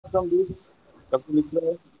from this, Dr.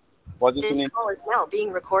 Mishra, This position, call is now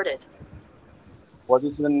being recorded.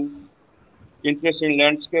 position interest in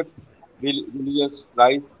landscape, religious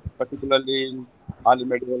life, particularly in early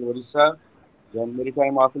medieval Orissa, then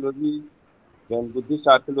maritime archaeology, then Buddhist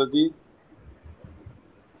archaeology.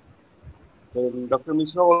 Then Dr.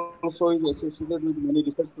 Mishra also is associated with many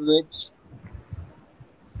research projects.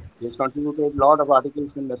 He has contributed a lot of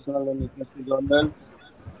articles in national and international journals.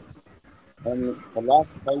 And the last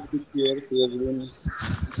 5, 6 years, he has been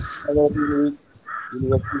collaborating with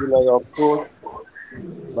universities like Oxford,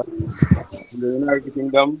 but in the United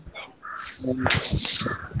Kingdom, and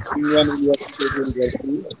Indian University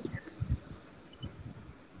University,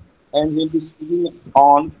 and he'll be speaking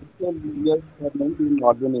on social media ferment in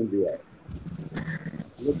northern India.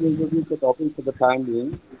 Let me introduce the topic for the time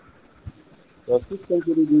being. The 6th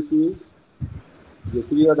century BC, the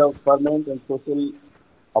period of ferment and social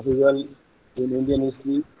upheaval in Indian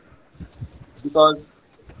history, because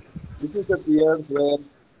this is the period where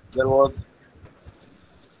there was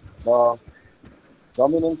the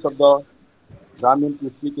dominance of the Brahmin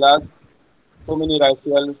priestly class, so many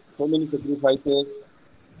rituals, so many sacrifices,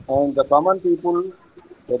 and the common people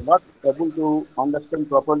were not able to understand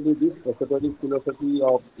properly this esoteric philosophy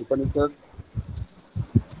of Upanishads,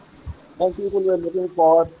 and people were looking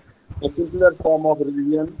for a simpler form of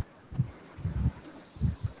religion.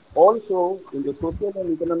 Also, in the social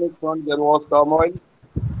and economic front, there was turmoil.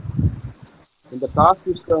 In the caste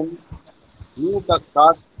system, new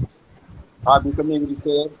castes are becoming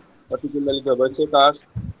richer, particularly the Vaishya caste,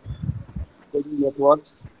 social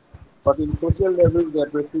networks. But in social level, their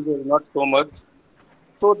prestige was not so much.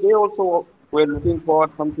 So they also were looking for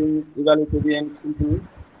something egalitarian, simple,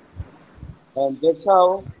 and that's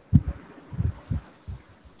how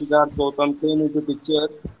Siddhartha Gautam came into picture.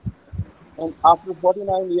 And after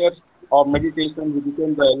 49 years of meditation, he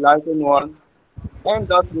became the enlightened one, and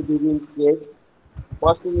thus Buddhism spread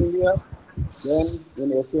first in India, then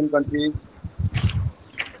in Asian countries,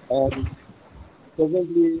 and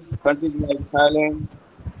presently countries like Thailand,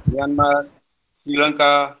 Myanmar, Sri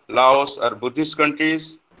Lanka, Laos are Buddhist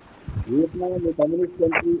countries. Vietnam, a communist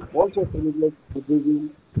country, also celebrates Buddhism,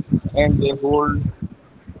 and they hold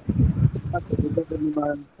Buddha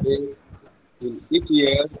Purnima Day in each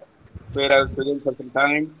year, where I was present for some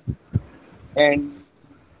time. And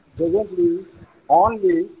presently,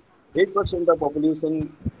 only 8% of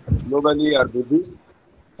population globally are Buddhist,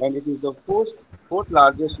 and it is the fourth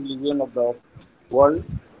largest religion of the world.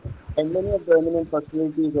 And many of the eminent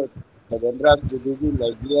personalities have embraced Buddhism,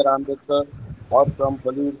 like B.R. Ambedkar, or from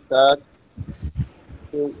Hollywood stars.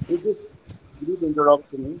 So, with this brief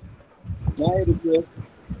introduction, may I request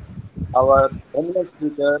our eminent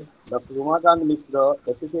speaker, Dr. Umakant Mishra,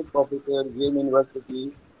 Associate Professor, JM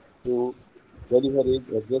University, to deliver his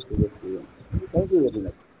address to the students. Thank you very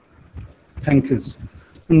much. Thank you.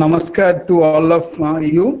 Namaskar to all of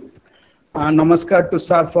you. Namaskar to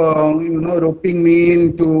sir for roping me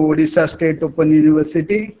into Odisha State Open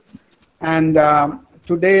University. And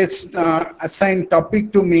today's assigned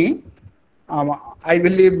topic to me. I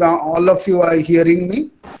believe all of you are hearing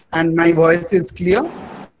me, and my voice is clear.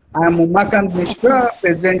 I am Umakant Mishra,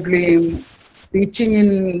 presently teaching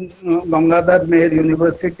in Gangadhar Meher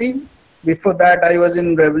University. Before that, I was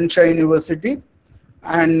in Ravenshaw University,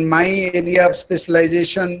 and my area of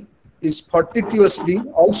specialization is fortuitously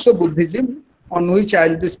also Buddhism, on which I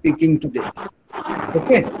will be speaking today.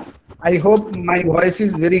 Okay, I hope my voice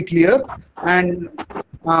is very clear, and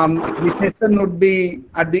the session would be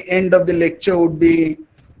at the end of the lecture would be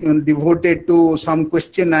devoted to some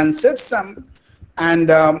question answers, and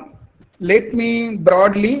let me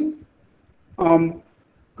broadly um,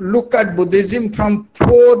 look at Buddhism from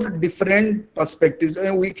 4 different perspectives.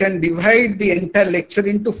 We can divide the entire lecture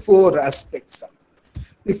into 4 aspects.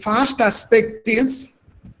 The first aspect is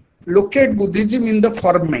look at Buddhism in the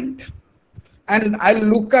ferment, and I'll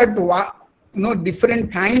look at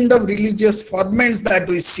different kind of religious ferments that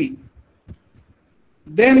we see.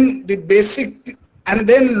 Then the basic, and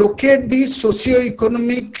then look at the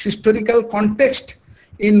socio-economic historical context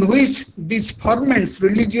in which these ferments,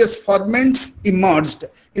 religious ferments, emerged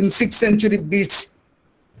in 6th century BC.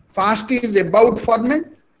 First is about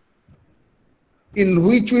ferment, in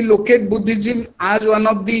which we locate Buddhism as one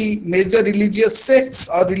of the major religious sects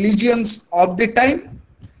or religions of the time.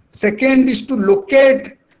 Second is to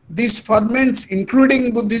locate these ferments,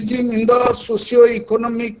 including Buddhism, in the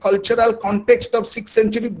socio-economic cultural context of 6th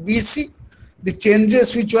century BC, the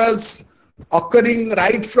changes which was occurring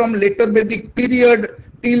right from later Vedic period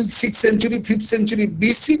till 6th century, 5th century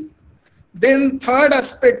BC. Then third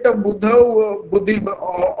aspect of Buddhism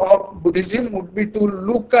would be to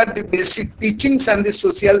look at the basic teachings and the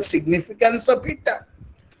social significance of it.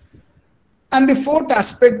 And the fourth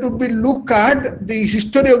aspect would be look at the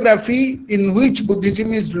historiography in which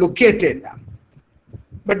Buddhism is located.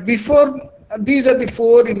 But before, these are the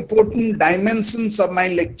four important dimensions of my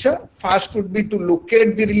lecture. First would be to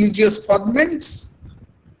locate the religious ferments,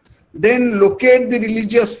 then locate the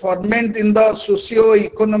religious ferment in the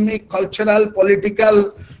socio-economic, cultural,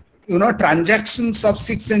 political, transactions of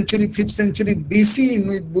 6th century, 5th century BC in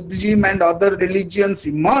which Buddhism and other religions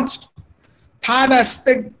emerged. Third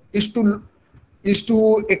aspect is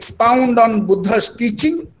to expound on Buddha's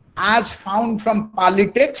teaching as found from Pali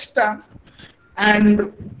text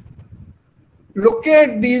and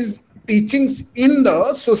locate these teachings in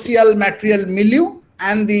the social material milieu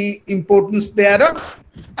and the importance thereof.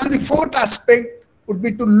 And the fourth aspect would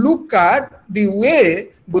be to look at the way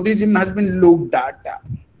Buddhism has been looked at.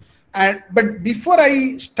 But before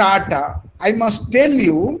I start, I must tell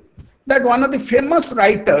you that one of the famous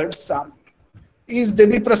writers is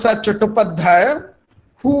Devi Prasad Chattopadhyay,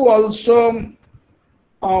 who also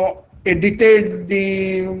edited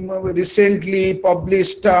the recently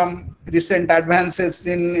published recent advances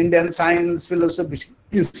in Indian science, philosophy,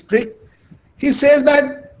 history. He says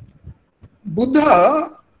that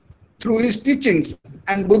Buddha, through his teachings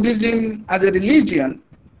and Buddhism as a religion,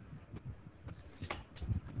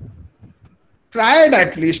 tried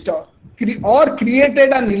at least or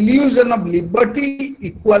created an illusion of liberty,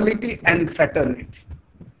 equality, and fraternity.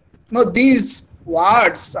 These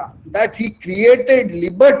words that he created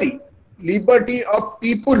liberty of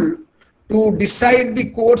people to decide the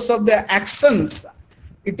course of their actions.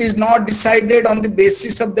 It is not decided on the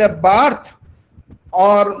basis of their birth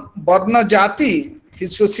or Varna Jati,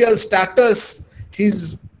 his social status,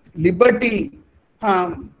 his liberty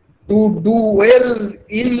to do well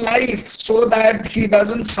in life so that he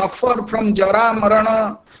doesn't suffer from Jara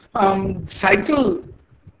Marana cycle.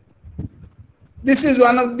 This is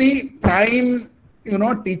one of the prime,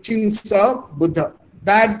 teachings of Buddha,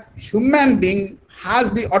 that human being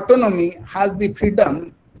has the autonomy, has the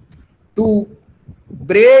freedom to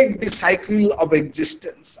break the cycle of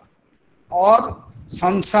existence or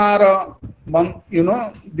samsara,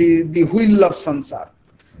 the wheel of samsara.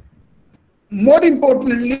 More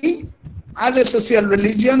importantly, as a social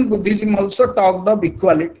religion, Buddhism also talked of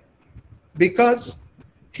equality, because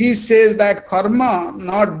he says that karma,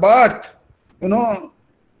 not birth, in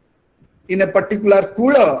a particular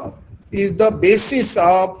kula, is the basis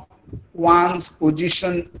of one's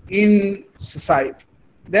position in society.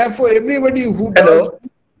 Therefore, everybody who does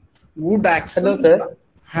good actions. Hello, sir.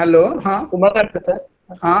 Hello, Umakant, sir.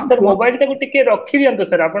 Sir, mobile टाको टिके रखि दियंतो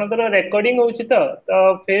sir, आपनकर recording होउछि तो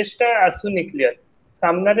face टा आसुनी clear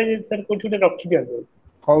सामना रे sir कोठी रखि दियंतो।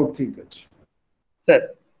 हाउ ठीक अछि सर।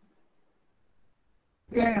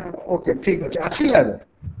 ओके ठीक अछि आसिला रे।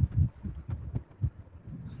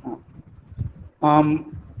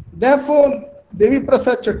 Therefore, Devi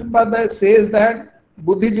Prasad Chattopadhyay says that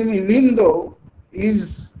Buddhism, even though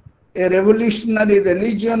is a revolutionary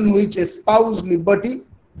religion which espoused liberty,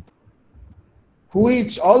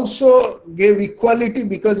 which also gave equality,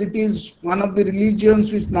 because it is one of the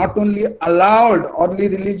religions which not only allowed, early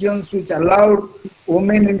religions which allowed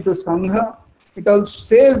women into Sangha, it also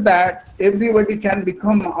says that everybody can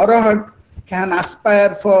become Arahat, can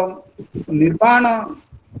aspire for Nirvana,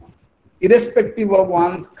 irrespective of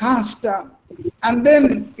one's caste. And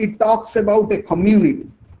then it talks about a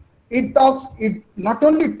community. It not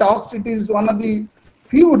only talks, it is one of the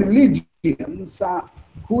few religions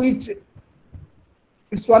which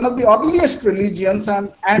it's one of the earliest religions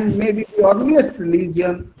and maybe the earliest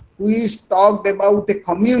religion which talked about a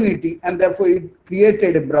community, and therefore it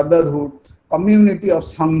created a brotherhood, community of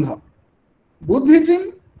Sangha.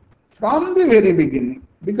 Buddhism from the very beginning,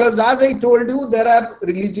 because as I told you, there are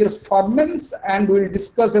religious ferments and we'll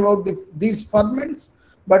discuss about these ferments,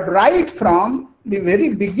 but right from the very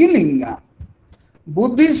beginning,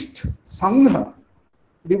 Buddhist Sangha,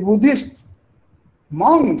 the Buddhist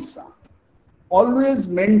monks always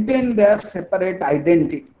maintain their separate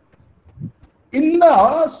identity. In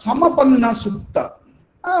the Samapanna Sutta,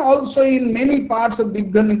 also in many parts of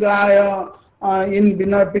Digha Nikaya, in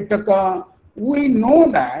Vinaya Pitaka, we know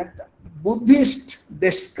that Buddhists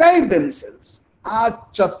describe themselves as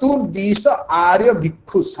Chaturdisa Arya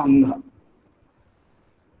Bhikkhu Sangha.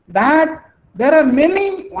 That there are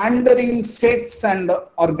many wandering sects and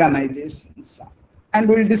organizations, and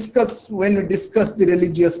we'll discuss when we discuss the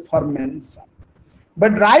religious ferments.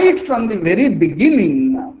 But right from the very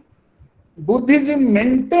beginning, Buddhism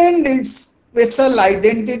maintained its special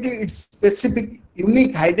identity, its specific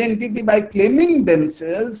unique identity by claiming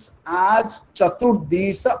themselves as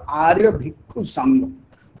Chaturdisha Arya Bhikkhu Sangha.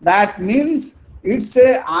 That means it's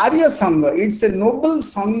a Arya Sangha, it's a noble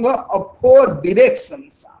Sangha of 4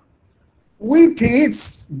 directions with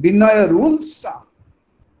its Vinaya rules.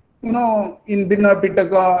 You know, in Vinaya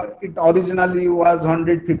Pitaka, it originally was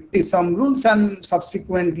 150 some rules, and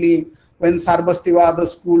subsequently, when Sarvastivada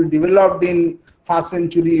school developed in 1st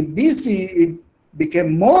century BC, it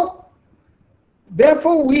became more.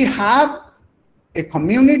 Therefore, we have a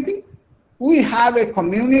community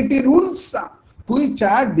rules which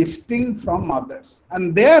are distinct from others.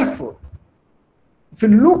 And therefore, if you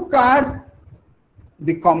look at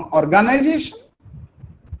the organization,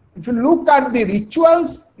 if you look at the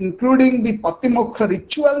rituals, including the Patimokha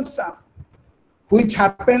rituals, which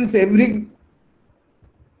happens every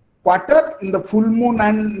quarter in the full moon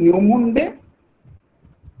and new moon day,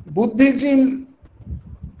 Buddhism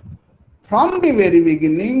from the very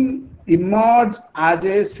beginning emerged as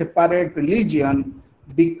a separate religion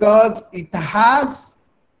because it has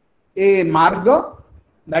a marga,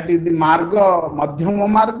 that is the marga, Madhyama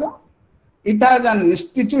marga. It has an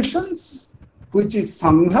institutions which is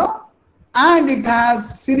Sangha, and it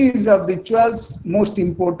has series of rituals, most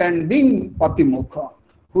important being Patimokha,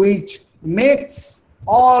 which makes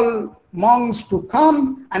all monks to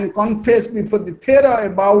come and confess before the Thera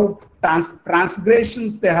about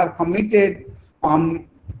transgressions they have committed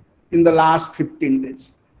in the last 15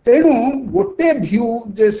 days. तेणु गोटे view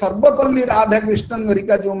जे सर्वपल्ली राधाकृष्णन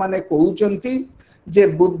गरिका जो माने कहउचंती जे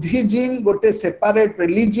Buddhism गोटे separate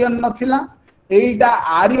religion नथिला, एइटा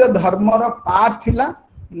आर्य धर्मर part थिला।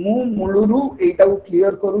 मु मूलरू एइटा को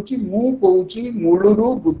clear करूची, मु कहउची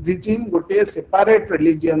मूलरू बुद्धिज्म गोटे सेपरेट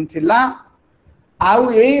रिलीजियन थिला। आउ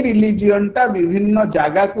ए रिलीजियन टा विभिन्न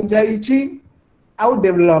जागा को जाईची आउ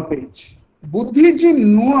डेवलप हेची। बुद्धिज्म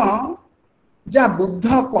नुआ जा बुद्ध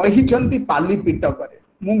कहिचंती पाली पिटकरे,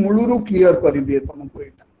 मु मूलरू क्लियर करि दिए तुमको।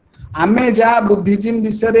 एटा आमे जा बुद्धिज्म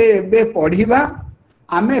विषय रे एबे पढिबा,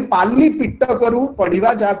 आमे पाली पिटकरू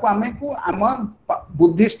पढिबा, जाको आमे को आम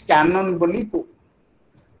बुद्धिस्ट कैनन बोली को।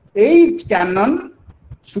 एई कैनन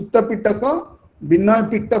सुत्त पिटक, विनय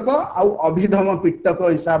पिटक आउ अभिधम पिटक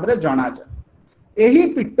हिसाब रे जणा जा। एही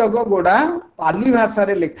पिटक गोडा पाली भाषा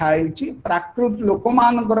रे लिखा हेची। प्राकृत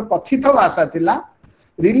लोकमानकर कथित भाषा थिला।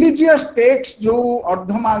 रिलीजियस टेक्स्ट जो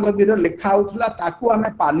अर्धमागधीर लिखा होतला ताकू आमे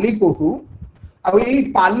पाली कहू। आ एई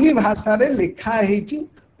पाली भाषा रे लिखा हेची।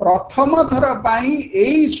 प्रथम थर पाई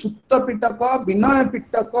एई सुत्त पिटक, विनय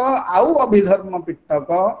पिटक आउ अभिधर्म पिटक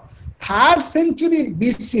 3rd सेंचुरी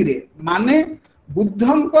बीसी रे, माने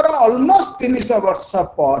बुद्धंकर ऑलमोस्ट 300 वर्ष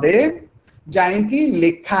परे जाइकी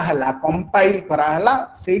लेखा हला, कंपाइल करा हला।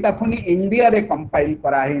 सेटा फुनी इंडिया रे कंपाइल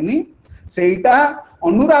करा हेनी। सेटा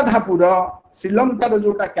अनुराधापुर श्रीलंकार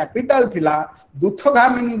जोटा कैपिटल थिला,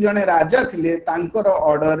 दुथगामिनी जने राजा थिले, तांकर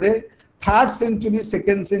ऑर्डर रे 3rd century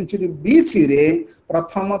 2nd century BC रे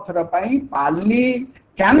प्रथम थर पाई पाली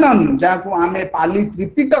कैनन, जाको आमे पाली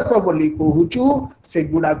त्रिपिटक बोली कहूचु,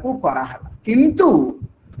 सेगुडा को करा हला। किंतु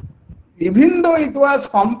even though it was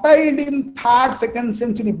compiled in 3rd, 2nd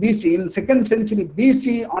century BC, in 2nd century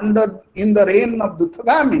BC in the reign of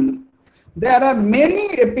Duthgamini, there are many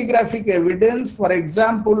epigraphic evidence. For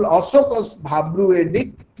example, Ashoka's Bhabru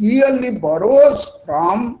edict clearly borrows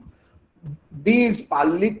from these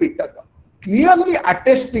Pali Pitaka, clearly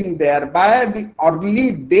attesting thereby the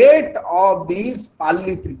early date of these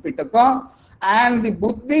Pali Tripitaka. And the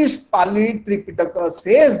Buddhist Pali Tripitaka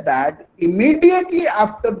says that immediately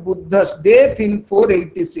after Buddha's death in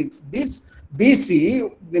 486 BC,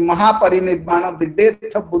 the Mahaparinirvana, the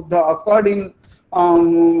death of Buddha occurred in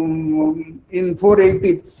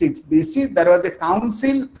 486 BC. There was a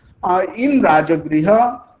council in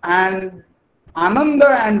Rajagriha, and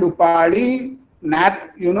Ananda and Upali,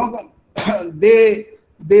 you know,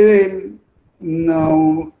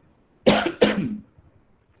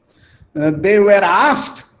 they were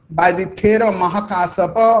asked by the Thera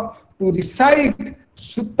Mahakasapa to recite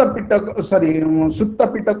Sutta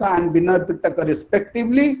Pitaka and Vinaya Pitaka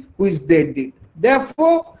respectively, which they did.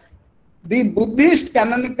 Therefore, the Buddhist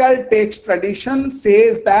canonical text tradition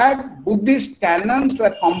says that Buddhist canons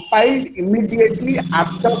were compiled immediately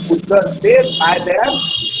after Buddha's death by their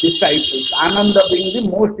disciples, Ananda being the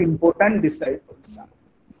most important disciples.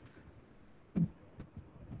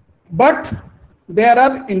 But there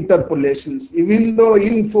are interpolations. Even though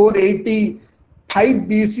in 485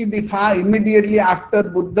 BC, immediately after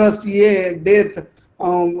Buddha's death,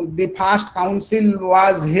 the first council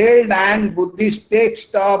was held and Buddhist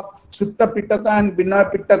text of Sutta Pitaka and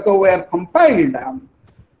Vinaya Pitaka were compiled.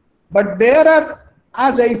 But there are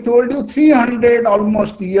as I told you, 300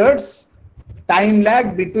 almost years time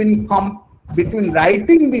lag between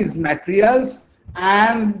writing these materials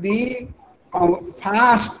and the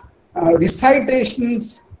fast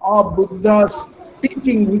recitations of Buddha's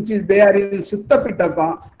teaching, which is there in Sutta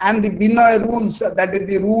Pitaka, and the Vinaya rules, that is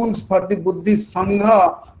the rules for the Buddhist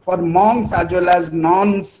Sangha for monks as well as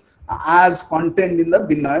nuns, as contained in the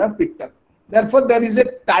Vinaya Pitaka. Therefore, there is a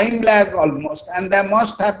time lag almost, and there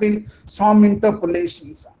must have been some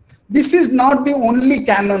interpolations. This is not the only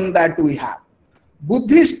canon that we have.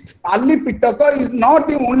 Buddhist Pali Pitaka is not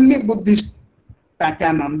the only Buddhist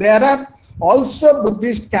canon. There are also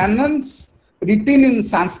Buddhist canons written in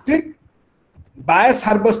Sanskrit by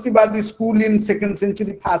Sarvastivadi school in 2nd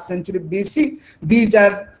century, 1st century BC. These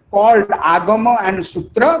are called Agama and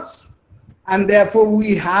Sutras, and therefore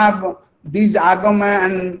we have these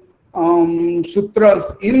Agama and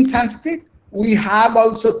Sutras in Sanskrit. We have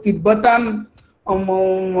also Tibetan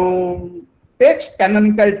text,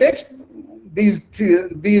 canonical text. These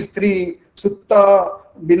three Sutta,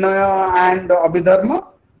 Vinaya, and Abhidharma.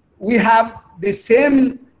 We have the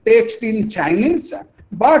same text in Chinese,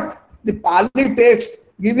 but the Pali text,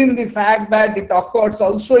 given the fact that it occurs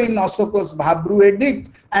also in Asoka's Bhabru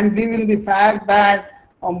edict, and given the fact that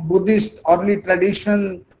Buddhist early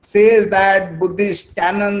tradition says that Buddhist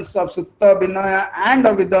canons of Sutta, Vinaya, and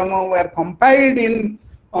Abhidharma were compiled in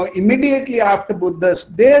immediately after Buddha's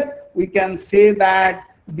death, we can say that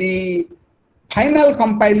the final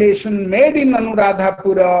compilation made in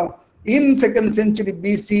Anuradhapura in 2nd century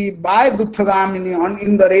BC by Dutthagamini,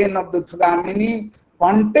 in the reign of Dutthagamini,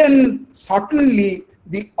 contain certainly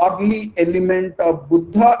the early element of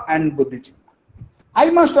Buddha and Buddhism. I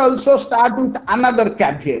must also start with another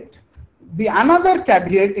caveat. The another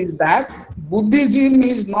caveat is that Buddhism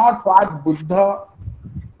is not what Buddha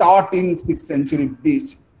taught in 6th century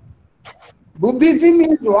BC. Buddhism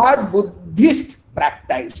is what Buddhists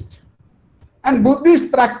practiced. And Buddhists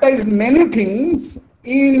practiced many things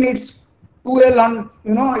in its 12,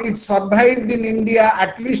 it survived in India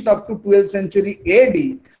at least up to 12th century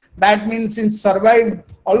AD. That means it survived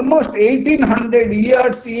almost 1800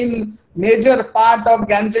 years in major part of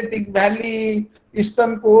Gangetic Valley,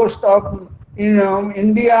 eastern coast of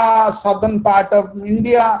India, southern part of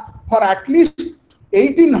India for at least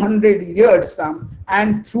 1800 years.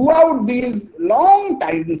 And throughout these long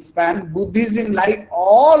time span, Buddhism, like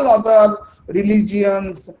all other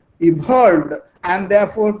religions, evolved, and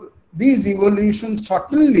therefore these evolutions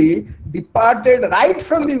certainly departed right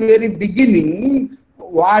from the very beginning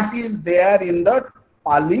what is there in the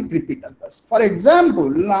Pali Tripitakas. For example,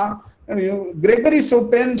 Gregory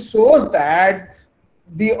Chopin shows that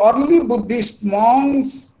the early Buddhist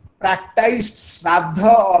monks practiced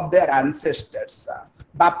Shraddha of their ancestors.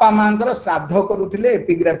 Bapa Mankara Shraddha Karutile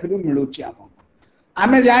epigraphy ru miluchi amako.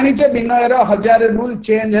 Ame janiche Vinayara 1000 rule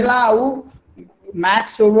change hela au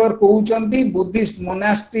Max over कहउचंती Buddhist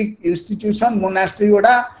monastic institution monastery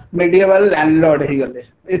गोडा medieval landlord हे गले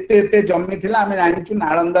एते एते जमी थिला आमे जानिचु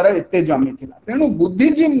नालंदार एते जमी थिला तेनु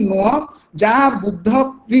बुद्धिज्म नुह जहा बुद्ध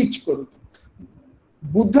प्रीच करू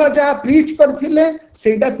बुद्ध जहा प्रीच करथिले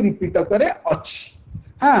सेटा त्रिपिटक रे अछि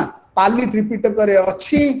हां पाली त्रिपिटक रे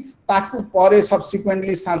अछि ताकू परे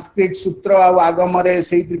सब्सिक्वेंटली संस्कृत सूत्र आ आगम रे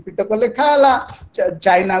सेही त्रिपिटक लेखाला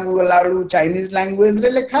चाइना को गलाडू चाइनीज लैंग्वेज रे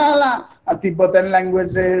लेखाला तिब्बतन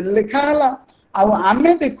लैंग्वेज रे लेखाला आ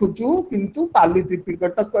आमे देखुचु किंतु पाली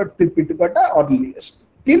त्रिपिटकटा अर्लीएस्ट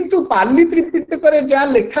किंतु पाली त्रिपिटक रे जा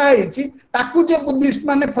लेखा हिची ताकू जे बुद्धिस्ट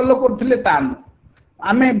माने फॉलो करथिले तानु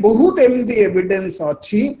आमे बहुत एमदी एविडेंस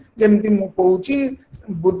अछि जेमति मु कहूची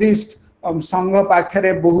बुद्धिस्ट संघ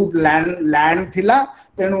पाखरे बहुत लैंड थिला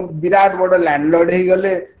तेणु विराट बड़ लैंडलॉर्ड हे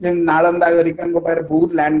गले जे नालंदा गरिकांग पारे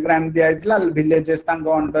बहुत लैंड ग्रांट दिया थिला विलेजेस तांग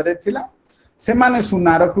अंडर रे थिला से माने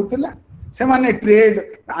सुना रखुतिला से माने ट्रेड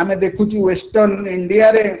आमे देखुची वेस्टर्न इंडिया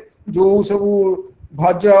रे जो सब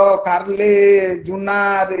भज कार्ले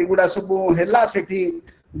जुनार एगुडा सब हेला सेठी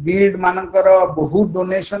गिल्ड मानकर बहुत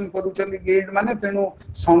डोनेशन करूचंदी गिल्ड माने तेणु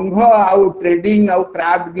संघ आउ ट्रेडिंग आउ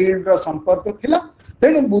क्राफ्ट गिल्ड रो संपर्क थिला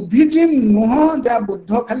तेणु बुद्धिज्म नुह जा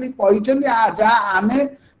बुद्ध खाली कहिचंदी जा आमे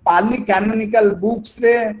पाली कैनोनिकल बुक्स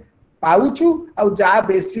रे पाउचु आ जा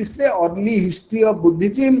बेसिस रे early history of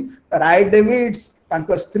Buddhism Rai David's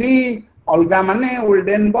तांको स्त्री अलगा माने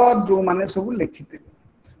ओल्डेनबर्ग जो माने सब लिखिथिले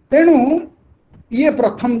तेणु ये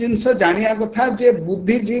प्रथम जिनस जानिया कथा जे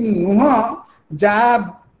बुद्धिज्म नुह जा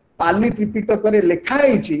पाली त्रिपिटक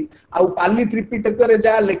लिखाई पाली त्रिपिटक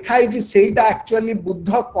जहाँ लिखाई सेटा एक्चुअली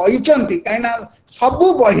बुद्ध कहते कहीं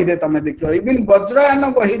सबू बही रे तमे देख इवन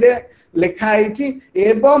वज्रयान बही रे लिखाई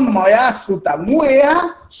एवं मया श्रुता मुझे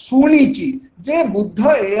शुणी जे बुद्ध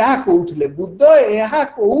यह कहते बुद्ध यह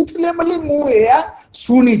कहते बोली मुझे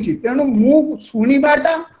शुणी तेणु मु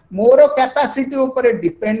शुणवाटा मोर कैपेसिटी ऊपर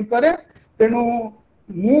डिपेंड करे तेणु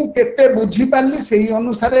मु केते बुझी पाली से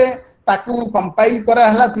अनुसार ताकू कंपाइल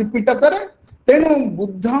करा त्रिपिटक तेणु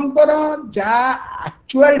बुद्धंकर जा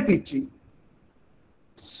एक्चुअल टीचिंग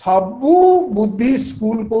सबू बुद्धि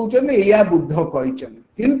स्कूल कहते या बुद्ध कहते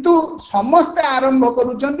किंतु समस्ते आरंभ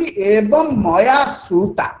करुचंती एवं मया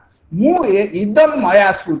श्रुता मु इदम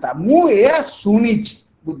मया श्रुता मु ए शुणी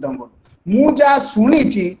बुद्ध मु जा शुणी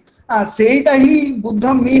सेटा ही बुद्ध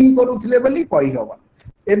मीन करुले बोली कही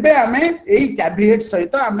हबन एबे आमे एई कैविएट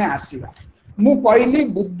सहित आमे आसीबा मु कहली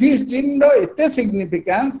बुद्धिज्म रो एते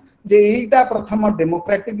सिग्निफिकेंस जे एटा प्रथम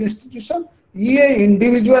डेमोक्रेटिक इंस्टीट्यूशन ये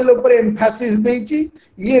इंडिविजुअल ऊपर एम्फासिस देइची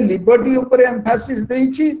ये लिबर्टी ऊपर एम्फासिस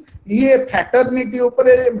देइची ये फ्रैटर्निटी ऊपर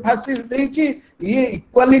एम्फासिस देइची ये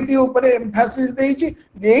इक्वालिटी ऊपर एम्फासिस देइची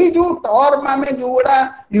यही जो टर्म आमे जोड़ा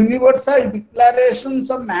यूनिवर्सल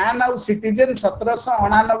डिक्लेरेशंस ऑफ मैन और सिटीजन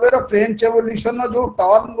 1799 रो फ्रेंच रेवोल्यूशन जो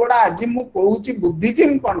टर्म गोड़ा आज मु कहूची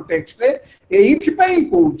बुद्धिज्म कॉन्टेक्स्ट रे एथि पई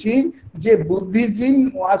कहूची जे Buddhism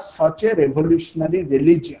was such A revolutionary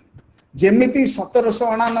religion जेमिति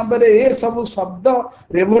 1799 ए सब शब्द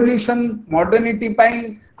रेवोल्यूशन मॉडर्निटी पाई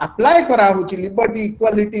अप्लाई करा होची लिबर्टी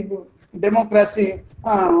इक्वालिटी डेमोक्रेसी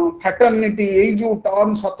फ्रैटर्निटी यही जो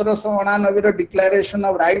term 1799 row declaration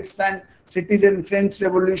of rights and citizen French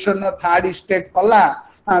revolution third state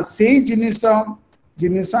कला से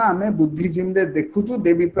जिनिस आमे बुद्धिज्म रे देखुचु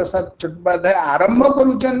देवी प्रसाद चट्टोपाध्याय आरंभ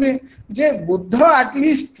करूचंदी जे Buddha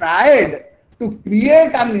at least tried to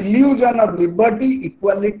create an illusion of liberty,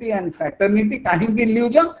 equality and fraternity कहीं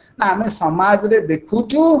illusion ना हमें समाज रे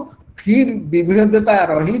देखुचु फिर विविधता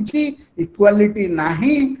रही इक्वालिटी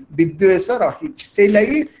नहीं विद्वेष रही से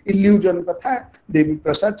लगी इल्यूजन कथा देवी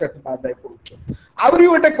प्रसाद चट्टोपाध्याय कहउछ आउरी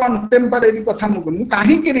गोटे कंटेम्पररी कथा मु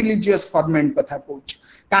कहीं रिलीजियस फॉर्मेट कथा कहउछ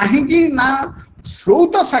कहीं ना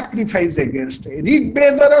श्रोत सैक्रिफाइस अगेंस्ट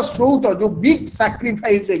ऋग्वेदर श्रोत जो बिग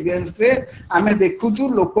सैक्रिफाइस अगेंस्ट रे आमे देखुचु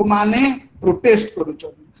लोक माने प्रोटेस्ट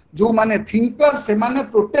करूछन जो माने थिंकर से माने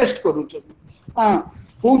प्रोटेस्ट करूछन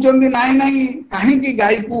कहउछन नाही नाही काहे की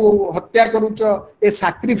गाय को हत्या करूछ ए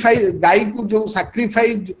सैक्रिफाइस गाय को जो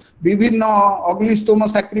सैक्रिफाइस विभिन्न अग्निस्तोम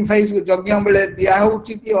सैक्रिफाइस यज्ञ बेले दिया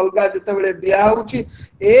होची कि अलगा जते बेले दिया होची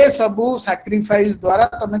ए सबु सैक्रिफाइस द्वारा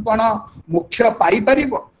तमे कोन मोक्ष पाई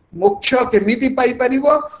परिबो मोक्ष केमिति पाई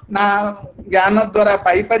परिबो ना ज्ञान द्वारा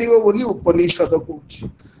पाई परिबो बोली उपनिषद कहउछ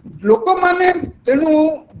लोक माने तेनु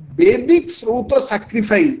वैदिक श्रोत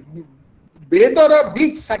सैक्रिफाइस वेदर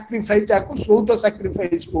बिग सैक्रिफाइस जाको श्रोत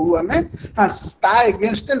सैक्रिफाइस को हमें ता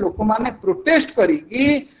अगेंस्ट लोक माने प्रोटेस्ट करी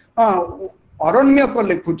कि अरण्य को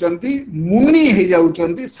लिखुचंती मुनि हे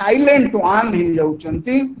जाउचंती साइलेंट वन हे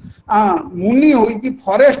जाउचंती मुनि होई कि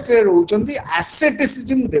फॉरेस्ट रे रहउचंती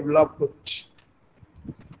एसेटिसिज्म डेवलप करूछ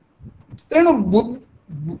तेनु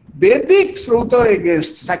वैदिक श्रोत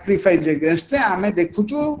अगेंस्ट सैक्रिफाइस अगेंस्ट आमे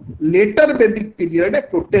देखुचु लेटर वैदिक पीरियड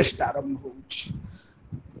प्रोटेस्ट आरंभ होउछ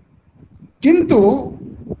किंतु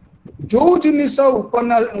जो जिनिस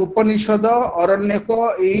उपनिषद अरण्य को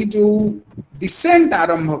यही जो डिसेंट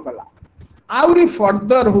आरंभ कला आउरी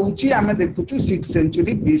फर्दर होउची आमे देखुचु 6th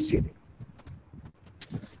सेंचुरी बीसी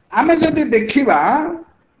रे आमे जदि देखिबा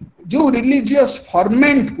जो रिलीजियस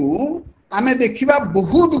फॉर्मेट को आमे देखिबा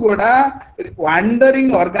बहुत गोड़ा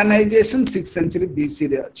wandering organisation 6th century BC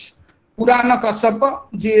रे अछि पुराण कश्यप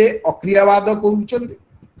जे अक्रियावाद कहउचंदी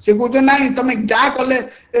से कहउछ नाही तमे जा कले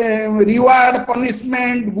रिवार्ड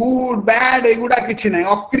पनिशमेंट गुड बैड एगुडा किछि नाही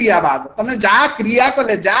अक्रियावाद तमे जा क्रिया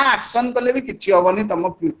कले जा एक्शन कले भी किछि होबनी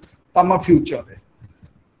तम फ्यूचर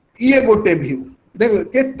रे ये गोटे व्यू देखो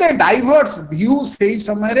केते डाइवर्स व्यू सेही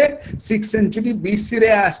समय रे 6th सेंचुरी बीसी रे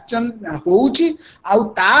आछन होउची आउ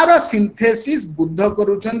तार सिंथेसिस बुद्ध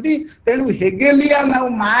करूचंती तेनु हेगेलियन आ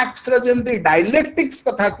मार्क्स रे जेंती डायलेक्टिक्स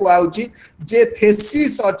कथा को आउची जे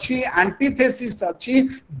थेसिस अछि एंटीथेसिस अछि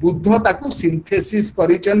बुद्ध ताकू सिंथेसिस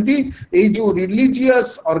करिचंती ए जो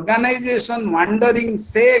religious organisation wandering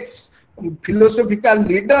sex philosophical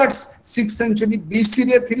leaders 6th century BC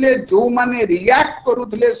रे थिले जो माने रिएक्ट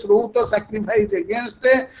करूथले श्रोत सैक्रिफाइस अगेंस्ट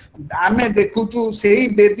आमे देखुचु सेही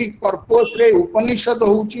वैदिक कर्पोस रे उपनिषद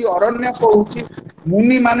होउची अरण्य को होउची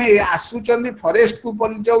मुनि माने आसुचंदी फॉरेस्ट को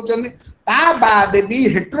पल जाउचंदी ता बाद भी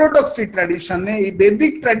हेटेरोडॉक्सी ट्रेडिशन ने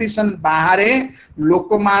वैदिक ट्रेडिशन बाहरे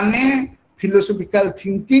लोक माने फिलोसॉफिकल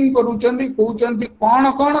थिंकिंग करूचंदी कहउचंदी कोन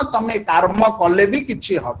कोन तमे कर्म कले भी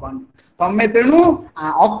किछि हबनी तमे तेणु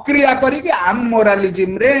अक्रिया करी कि आम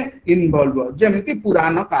मोरालिज्म रे इन्वॉल्व जेमति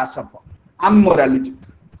पुराण कासप आम मोरालिज्म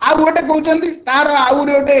आ गोटे कहउचंदी तार आउ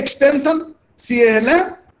गोटे एक्सटेंशन सी हेले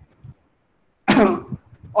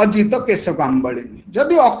अजित केश कांबळिनी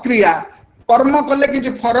जदि अक्रिया कर्म कले किछि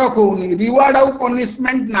फरक होनी रिवार्ड आउ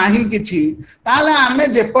पनिशमेंट नाही किछि ताले आमे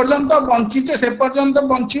जे पर्यंत बंचिचे से पर्यंत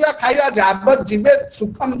बंचिवा खाइवा जाबत जीवे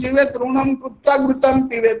सुखम जीवे तृणम कृत्वा घृतम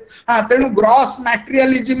पीवे हां तेनु ग्रॉस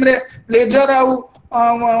मटेरियलिज्म रे प्लेजर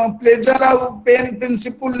आउ पेन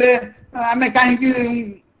प्रिंसिपल ले आमे काहे कि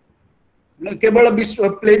केवल विश्व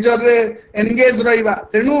प्लेजर रे एंगेज रहिबा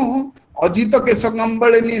तेनु अजित केश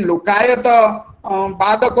कंबळिनी लोकायत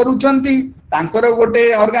बाद करूचंती तांकर गोटे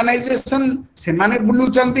ऑर्गेनाइजेशन से माने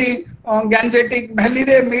बुलुचंती गैंजेटिक वैली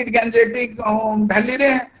रे मिड गैंजेटिक वैली रे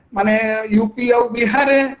माने यूपी और बिहार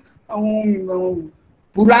रे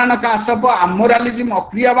पुराण कासप अमोरालिज्म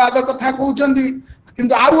अक्रियावाद कथा कहउचंती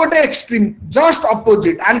किंतु आ गोटे एक्सट्रीम जस्ट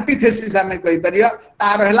अपोजिट एंटीथेसिस हमें कहि परिया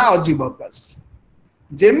तार हला अजीवकस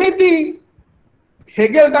जेमिति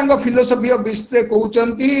हेगेल तांको फिलोसॉफी ऑफ हिस्ट्री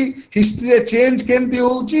कहउचंती हिस्ट्री रे चेंज केमती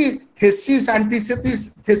होउची थेसिस एंटीथेसिस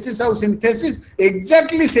थेसिस और सिंथेसिस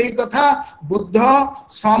एग्जैक्टली सही कथा बुद्ध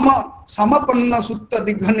समपन्न सुत्त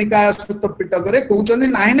दीर्घनिकाय सुत्त पिटक रे कहउचंती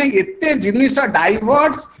नाही नाही एते जिनिस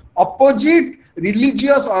diverse opposite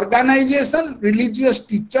religious organisation religious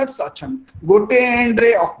teachers अछन गोटे एंड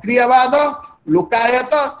रे अक्रियावाद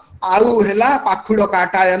लोकायत आउ हेला पाखुड़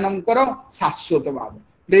काटायनंकर शाश्वतवाद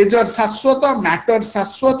प्लेजर शाश्वत मैटर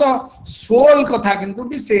शाश्वत सोल कथा किंतु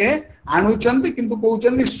भी से आणुचंती किंतु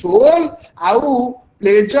कहउचंती सोल आउ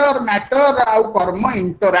प्लेजर मैटर आउ कर्म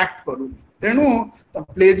इंटरैक्ट करू तेणु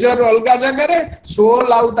प्लेजर अलगा जगह रे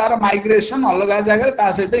सोल आउ तार माइग्रेशन अलगा जगह रे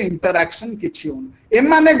ता सहित इंटरैक्शन किछि होन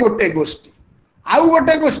एमाने गोटे गोष्ठी आउ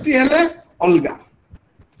गोटे गोष्ठी हेले अलगा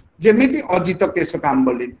जेमिति अजित केश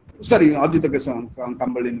कांबळी सॉरी अजित केश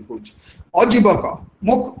कांबळी कहउची अजीवक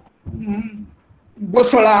मुख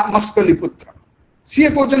गोसला मस्कली पुत्र सी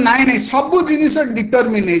कहते नाई नहीं सबू जिनिस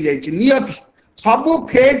डिटरमिन हो जाइए नियति सबू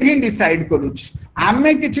फेट ही डिसाइड करुच्ची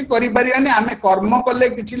आमे किछि करि परियानी आमे कर्म कले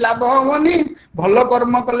किछि लाभ होवनी भल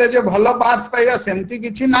कर्म कले जे भल पार्थ पाइबा सेमती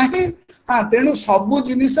किछि नाही हां तेनु सबू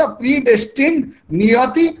जिनिस प्री डेस्टिन्ड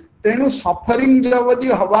नियति तेणु सफरिंग जबदी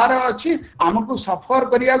हबार अछि हमकु सफर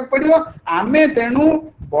करिया पड़ियो आमे तेणु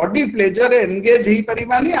बॉडी प्लेजर एंगेज ही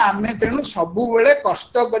परिबानी आमे तेणु सबु बेले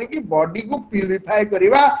कष्ट करिकि बॉडी को प्यूरिफाई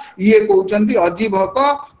करिवा ये कहउचंती अजीवक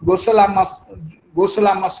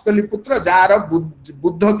गोसला मस्कली पुत्र जार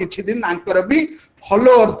बुद्ध किछि दिन आंकर भी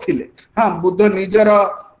फॉलोअर थिले हां बुद्ध निजर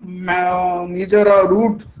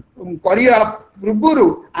रूट करिया पूर्वरु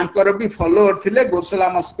आंकर भी फॉलोअर थिले गोसला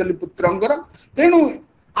मस्कली पुत्रंकर तेणु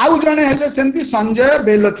आउ जने हेले सेंती संजय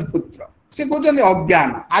बेलथी पुत्र से कहउचंती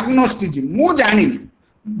अज्ञान एग्नोस्टिज्म मु जानिनी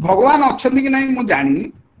भगवान अछंती कि नहीं मु जानिनी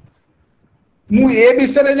मु ए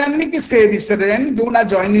विषय जाननी कि से विषय जाननी जोना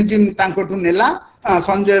जैनिज्म तांकोठु नेला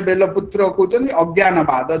संजय बेलपुत्र कहउचंती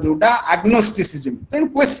अज्ञानवाद जोटा एग्नोस्टिसिज्म तेन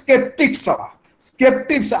को sceptics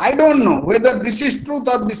skeptics I don't know whether this is truth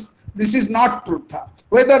or this is not truth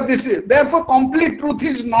whether this is therefore complete truth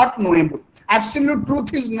is not knowable absolute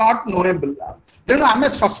truth is not knowable तेणु आमे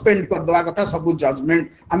सस्पेंड कर दवा कथा सब जजमेंट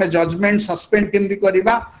आमे judgement suspend केंदी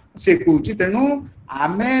करिबा से कहउची तेणु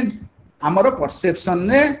आमे हमर परसेप्शन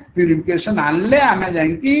ने प्यूरिफिकेशन आनले आमे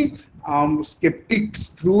जाई कि स्केप्टिक्स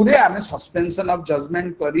थ्रू रे आमे सस्पेंशन ऑफ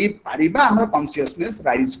जजमेंट करी पारिबा हमर कॉन्शियसनेस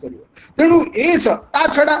राइज करिवो तेणु ए ता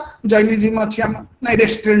छडा जैनिज्म अछि हम नै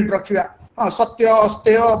रेस्टोरेंट रखिबा सत्य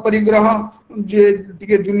अस्तेय परिग्रह जे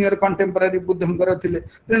टिके जूनियर कंटेम्पररी बुद्धंकर थिले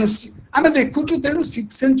तेणु आमे देखुछु तेणु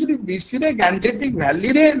 6th सेंचुरी बीसी रे गैंजेटिक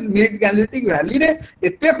वैली रे मिड गैंजेटिक वैली रे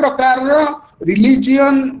एते प्रकार रो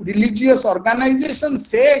religious organisation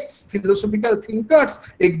sects philosophical thinkers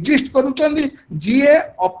exist करूचंदी जीए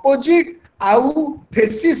अपोजिट आउ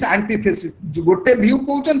थेसिस एंटीथेसिस गोटे व्यू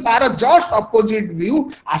कहउचन तार जस्ट अपोजिट व्यू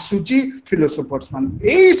आसुची फिलोसोफर्स मान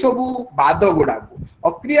एई सबु वाद गुडा को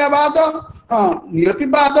अक्रियावाद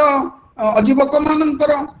नियतिवाद अजीवक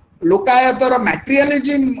मानकर लोकायतर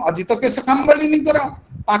मटेरियलिज्म अजित केश कांबळिनीकर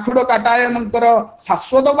पाखुड़ काटायनकर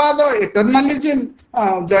शाश्वतवाद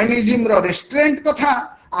एटर्नालिज्म जैनिज्म रो रेस्टोरेंट कथा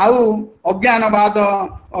आउ अज्ञानवाद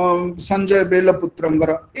संजय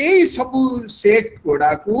बेलपुत्रंगर एई सबु सेक्ट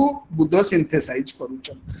गोडा को बुद्ध सिंथेसाइज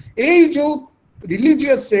करूछन एई जो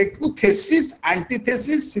रिलीजियस सेक्ट को थेसिस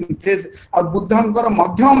एंटीथेसिस सिंथेसिस और बुद्धंकर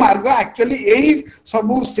मध्य मार्ग एक्चुअली एई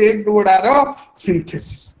सबु सेक्ट गोडार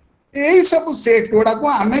सिंथेसिस एई सबु सेक्ट गोडा को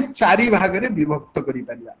आमे चारि भाग रे विभक्त करि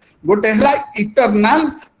परिबा गोटे हला इटर्नल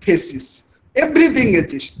थेसिस एवरीथिंग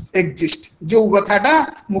एक्जिस्ट जो कथाटा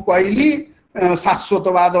मु कहली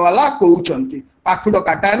शाश्वतवाद वाला कहउचंती पाखुड़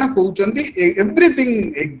काटायन कहउचंती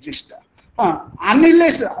एवरीथिंग एक्जिस्ट हाँ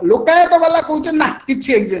अनलेस लोकायत वाला कहउचन ना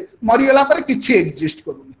किछि एक्जिस्ट मरिगला पर किछि एक्जिस्ट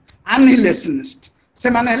करूनी अनलेसनिस्ट से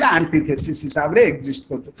माने हला एंटीथेसिस हिसाब रे एक्जिस्ट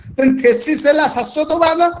करतो तेन थेसिस हला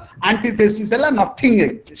शाश्वतवाद एंटीथेसिस हला नथिंग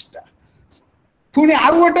एक्जिस्ट पुनी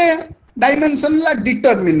आउ गोटे dimension La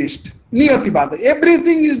डिटरमिनिस्ट नियतिवाद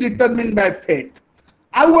everything is determined bye fate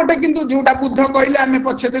आउ गोटे किंतु जोटा बुद्ध कहले आमे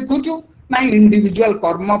पछे देखुछु ना इंडिविजुअल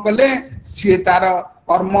कर्म कले सी तार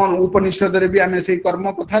कर्म उपनिषद रे भी आमे से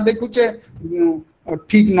कर्म कथा देखुचे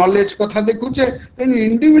ठीक नॉलेज कथा देखुचे तेनु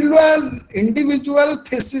इंडिविजुअल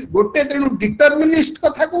थेसिस गोटे तेनु डिटरमिनिस्ट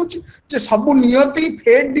कथा कहूची जे सब नियति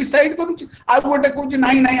फेट डिसाइड करूची आ गोटे कहूची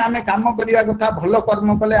नाही नाही आमे काम करिया कथा भलो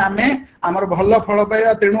कर्म कले आमे हमर भलो फल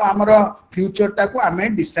पाइबा तेनु हमर फ्यूचर टाको आमे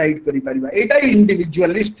डिसाइड करि परिबा एटा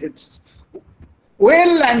individualist thesis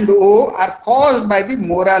well and woe are caused by the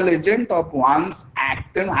moral agent of one's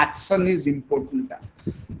act and action is important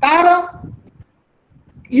तार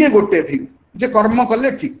ये गोटे भी जे कर्म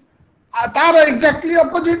कले ठीक तार एग्जैक्टली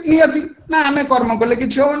ऑपोजिट नियति ना हमें कर्म कले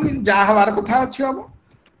किछ होनी जा हवार कथा अछि हबो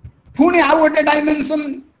पुनी आ गोटे डायमेंशन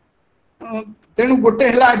तेनु गोटे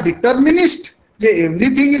हला डिटरमिनिस्ट जे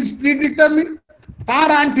एवरीथिंग इज प्री डिटरमिन्ड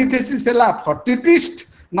तार एंटीथेसिस हला फॉर्टिटिस्ट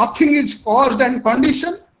nothing is caused and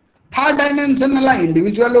condition third dimension हला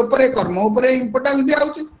इंडिविजुअल ऊपर कर्म ऊपर इंपोर्टेंस दिया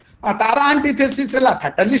होची तार एंटीथेसिस हला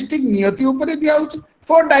फैटलिस्टिक नियति ऊपर दिया होची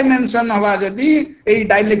फोर्थ डायमेंशन हवा जदी ए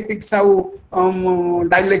डायलेक्टिक्स आउ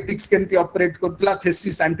dialectics केंती operate Kartala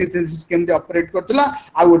thesis antithesis केंती operate Kartala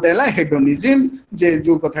आ गोटे हला हेडोनिज्म जे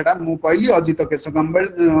जो कथाटा मु कहली अजित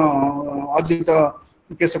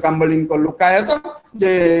केशकाम्बली को लोकायत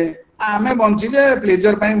जे आमे बंची जे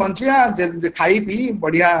प्लेजर पई बंचिया जे खाई पी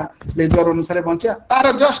बढ़िया प्लेजर अनुसार बंचिया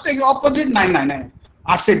तार जस्ट एक ऑपोजिट नाही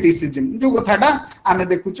आसेटिसिज्म जो कथाटा आमे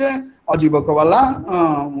देखुचे अजीवक वाला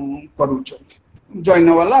करूछ जैन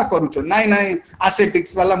वाला करूछ नाही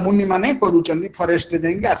आसेटिक्स वाला मुनि माने करूछन फॉरेस्ट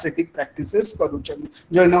जाइके आसेटिक प्रैक्टिसेस करूछन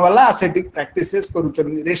जैन वाला आसेटिक प्रैक्टिसेस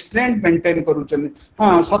करूछन रेस्ट्रेंट मेंटेन करूछन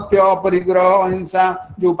हां सत्य परिग्रह अहिंसा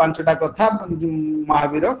जो पांचटा कथा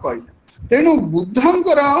महावीर कहले तेनु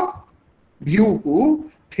बुद्धंकर view को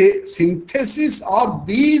synthesis of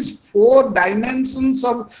these four dimensions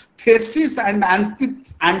of thesis and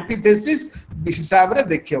antithesis हिसाब रे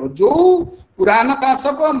देखियो जो पुराण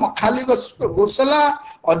काशप मखाली गोसला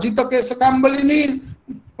अजित केशकाम्बलिनी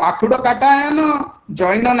पाखुड़ काटायन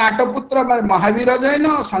जैन नाटपुत्र महावीर जैन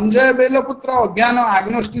संजय बेलपुत्र अज्ञान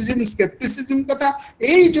आग्नोस्टिसिज्म स्केप्टिसिज्म कथा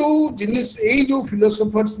एई जो जिनिस एई जो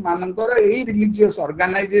फिलोसोफर्स मानकर एई रिलीजियस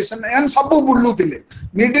ऑर्गेनाइजेशन एन सब बुल्लुथिले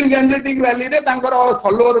मिडिल गैंजेटिक वैली रे तांकर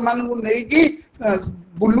फॉलोअर मान को नै की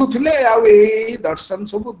बुल्लुथिले आ एई दर्शन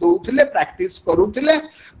सब दउथिले प्रैक्टिस करूथिले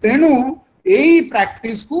तेनु एई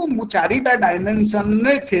प्रैक्टिस को मु चारिटा डायमेंशन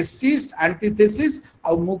रे थेसिस एंटीथेसिस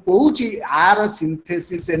आ मु कहूची आर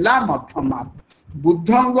सिंथेसिस एला मध्यम मार्ग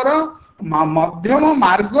बुद्धंकर मध्यम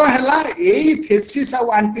मार्ग हैला एई थेसिस आ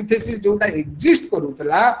एंटीथेसिस जोटा एग्जिस्ट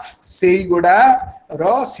करूतला सेई गोडा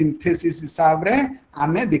रो सिंथेसिस हिसाब रे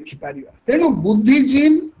आमे देखि परिबा तेनु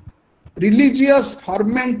बुद्धिज्म रिलीजियस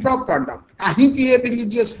फॉर्मेंट रो प्रोडक्ट काहे कि ये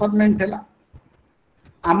रिलीजियस फॉर्मेंट हैला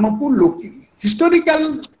हमकु लोकी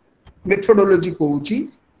हिस्टोरिकल मेथोडोलॉजी कहूची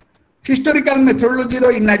हिस्टोरिकल मेथोडोलॉजी रो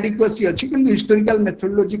इनएडिक्वेसी अछि किंतु historical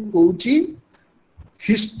methodology कहूची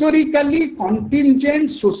historically contingent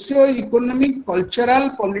socio economic cultural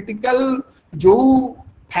political जो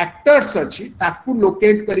फैक्टर्स अछि ताकू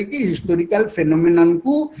लोकेट करिकि हिस्टोरिकल फेनोमेनन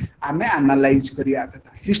को आमे एनालाइज करिया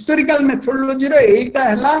कथा हिस्टोरिकल मेथोडोलॉजी रो एटा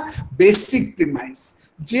हला बेसिक प्रीमाइस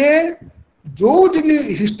जे जो जिनि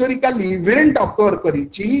हिस्टोरिकल इवेंट अकर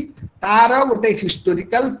करिछि तार गोटे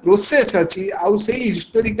हिस्टोरिकल प्रोसेस अछि आउ से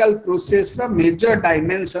historical process row major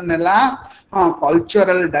dimension हला हां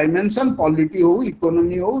कल्चरल डायमेंशन पॉलिटी हो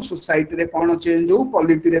इकोनॉमी हो सोसाइटी रे कोन चेंज हो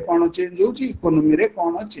पॉलिटी रे कोन चेंज होची इकोनॉमी रे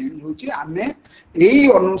कोन चेंज होची आमे एई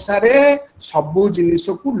अनुसारे सबु जिनिस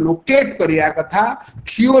को लोकेट करिया कथा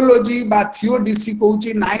थियोलॉजी बा थियोडिसी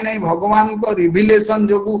कहूची नाही भगवान को रिविलेशन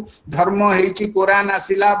जोगु धर्म हेची कुरान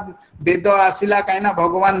आसिला वेद आसिला काइना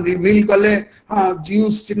भगवान रिवील कले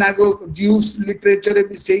ज्यूस सिनागो ज्यूस लिटरेचर रे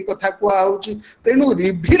भी सेही कथा कुआ होची तेनु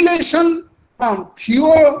रिविलेशन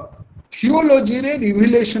थियोलॉजी रे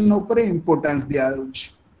रिविलेशन ऊपर इंपोर्टेंस दिया होची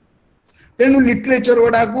तेनु लिटरेचर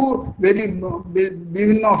वडा को वेरी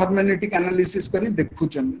विभिन्न हर्मेनेटिक एनालिसिस करी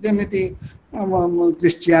देखुचन जेमिति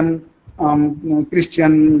क्रिश्चियन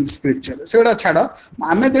क्रिश्चियन स्क्रिप्चर सेगुड़ा छाड़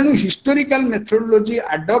आम तेणु हिस्टोरिकल मेथोडोलॉजी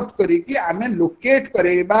अडॉप्ट करिकी आम locate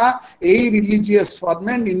करेबा a religious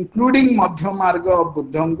format including मध्य मार्ग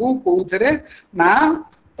बुद्ध को कौथे ना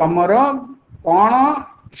तमर कौन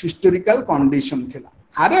हिस्टोरिकल कंडीशन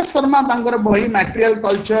थिला आर एस शर्मा तांकर बही मटेरियल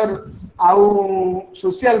कल्चर आउ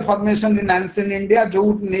सोशल फॉर्मेशन इन एंशिएंट इंडिया जो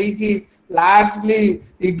नहीं कि लार्जली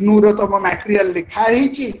इग्नोर तम मटेरियल लिखा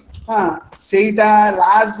ही हाँ सेटा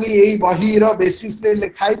लार्जली यही बही रो बेसिस रे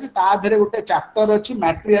लिखाई ता धरे गोटे चैप्टर अछि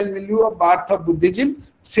material value of birth of Buddhism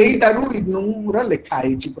सेटारू ignore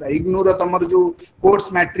लिखाई पूरा इग्नोर तमर जो कोर्स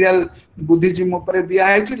मटेरियल बुद्धिज्म ऊपर दिया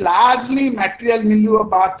है largely material value of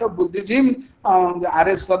birth of Buddhism R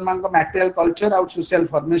S Sharma का मटेरियल कल्चर और सोशल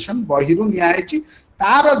फॉर्मेशन बहिरू निया है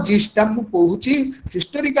तार जिसटा मु कहूची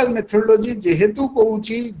हिस्टोरिकल मेथोडोलॉजी जेहेतु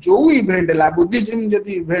कहूची जो इवेंट है बुद्धिज्म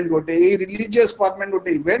जदि इवेंट गोटे रिलीजियस फॉर्मेट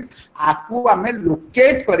गोटे इवेंट आकु आमे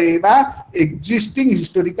लोकेट करेबा एग्जिस्टिंग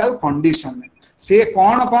हिस्टोरिकल कंडीशन से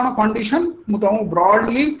कौन कौन कंडीशन मु तुमको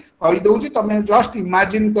ब्रॉडली कही दउची तमे जस्ट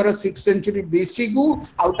इमेजिन कर 6th सेंचुरी बीसी को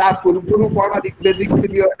आउ ता पूर्व कौन ऋग्वेदिक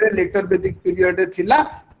पीरियड लेटर वैदिक पीरियड थिला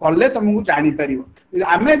कले तुमको जानी परियो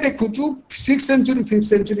आमे देखुचु 6th century 5th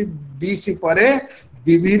century BC परे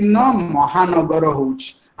विभिन्न महानगर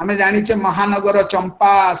होउछि आमे जानिचे महानगर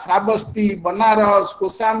चंपा श्रावस्ती बनारस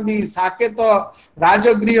कोशाम्बी साकेत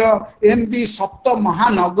राजगृह एमती सप्त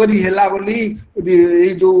महानगरी हैला बोली ए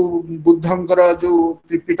जो बुद्धंकर जो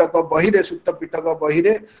त्रिपिटक बही रे सुत्त पिटक बही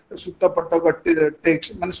रे सुत्त पिटक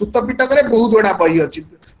टेक्स्ट माने सुत्त पिटक रे बहुत बड़ा बही अछि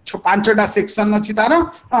 5टा सेक्शन अछि तार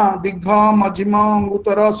दीर्घ मझिम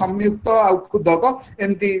अंगुतर संयुक्त आ खुदक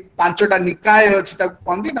एमती 5टा निकाय अछि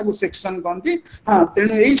ताकू कंदी ताकू सेक्शन कंदी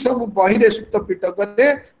तेनु एई सब बही रे सुत्त पिटक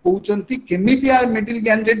रे कहउचंती केमिति आ मिडिल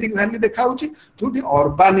गैंजेटिक वैल्यू देखाउची जोटी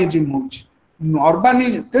अर्बानिज्म होउची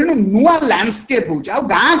अर्बानिज्म तेनु नुआ लैंडस्केप होउची आ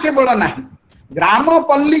गां केवल नाही ग्राम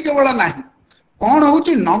पल्ली केवल नाही कोन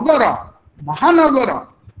होउची नगर महानगर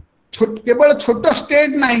केवल छोट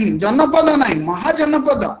स्टेट नहीं जनपद नहीं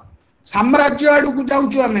महाजनपद साम्राज्य आड़ को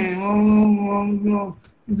जाऊँ आम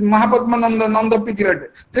महापद्मानंद नंद पीरियड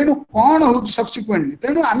तेणु कौन हो सब्सिक्वेंटली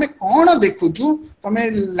तेणु आम कौन देखुचु तमे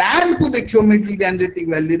लैंड को देखियो मिडिल गैंजेटिक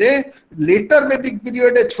वैली रे लेटर वैदिक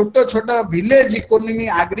पीरियड छोट छोट विलेज इकोनॉमी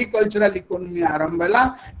एग्रीकल्चरल इकोनॉमी आरंभ होला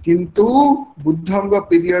किंतु बुद्धंग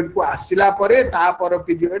पीरियड को आसिला परे तापर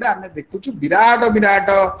पीरियड आम देखुचु विराट विराट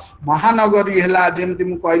महानगरी हैला जेमति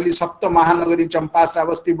मु कहली सप्त महानगरी चंपा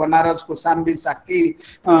श्रावस्ती बनारस कोशाम्बी साकी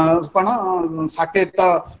कौन साकेत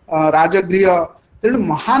राजगृह तेणु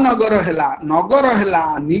महानगर हैला नगर हैला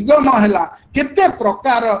निगम हैला केते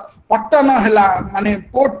प्रकार पट्टन हैला माने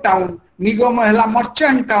पोर्ट टाउन निगम हैला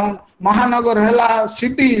मर्चेंट टाउन महानगर हैला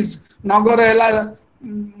सिटीज नगर हैला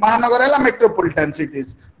महानगर हैला मेट्रोपॉलिटन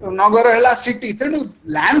सिटीज नगर हैला सिटी तेणु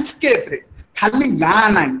लैंडस्केप रे खाली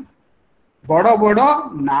गां नाही बड़ बड़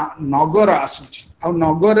नगर आसुची आ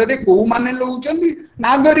नगर रे को माने लउचंदी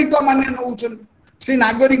नागरिक माने नउचंदी से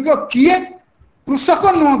नागरिक किए कृषक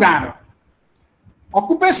नो गां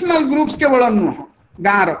ऑक्युपेशनल ग्रुप्स केवल नुह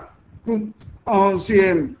गाँव सी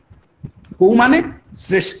कौ माने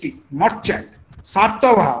श्रेष्ठी मर्चेंट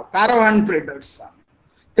स्वार्थभाव कारवान ट्रेडर्स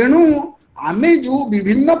तेणु आमे जो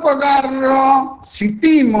विभिन्न प्रकार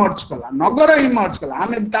सिटी इमर्ज कला नगर इमर्ज कला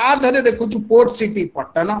आमे ता धरे देखुछु पोर्ट सिटी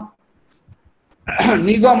पट्टन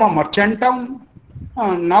निगम मर्चेंट टाउन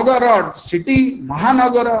नगर सिटी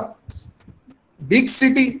महानगर बिग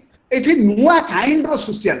सिटी एठी नुआ काइंड रो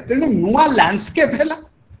सोशल तेणु नुआ लैंडस्केप हैला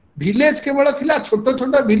विलेज केवल थिला छोट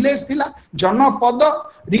छोट विलेज थिला जनपद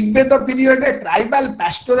Rigveda period tribal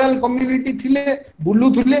pastoral community थिले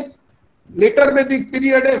बुलुथुले लेटर वैदिक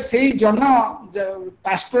पीरियड से जन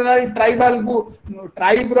पास्टोरल ट्राइबल को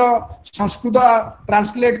ट्राइब रो संस्कृत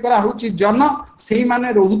ट्रांसलेट करा होची जन सेही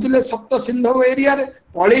माने रहुतले सप्त सिंधु एरिया रे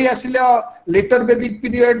पळे आसिले लेटर वैदिक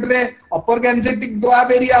पीरियड रे अपर गैंजेटिक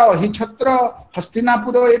दोआब एरिया हि छत्र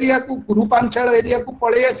हस्तिनापुर एरिया को कुरुपांचल एरिया को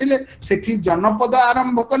पळे आसिले सेठी जनपद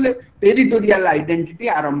आरंभ कले टेरिटोरियल आइडेंटिटी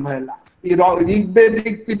आरंभ हैला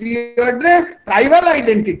ऋग्वेदिक पीरियड रे ट्राइबल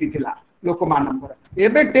आइडेंटिटी थिला लोक मानकर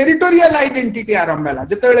एबे टेरिटोरियल आइडेंटिटी आरंभ हैला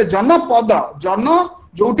जेतेबेले जनपद जन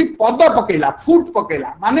जोटी पद पकेला फुट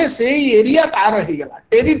पकेला माने सेही एरिया तार हे गेला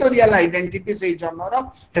टेरिटोरियल आइडेंटिटी सेही जनर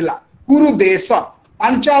हैला कुरु देश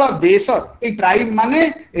पांचाल देश ए ट्राइब माने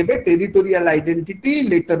एबे टेरिटोरियल आइडेंटिटी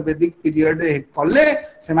लेटर वैदिक पीरियड कले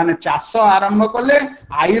से माने चाष आरंभ कले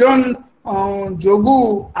iron जोगु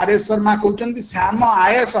R S Sharma कहउचंती Shyam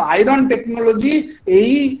आयस आयरन टेक्नोलॉजी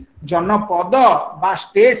एई जनपद बा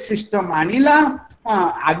state system आनिला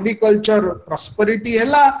agriculture prosperity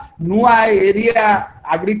hela nuwa area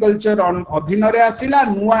agriculture अधीन रे आसिला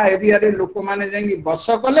नुआ एरिया रे लोक माने जाई बस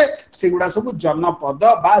कले सेगुडा सब जनपद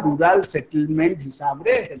बा रूरल सेटलमेंट हिसाब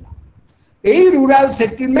रे हेला एई रूरल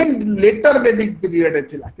सेटलमेंट लेटर वैदिक पीरियड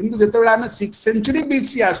थिला किंतु जेतेबेले आमे 6th सेंचुरी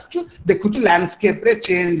बीसी आसछु देखुछु लैंडस्केप रे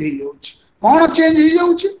चेंज हे जाउछि कोन चेंज हे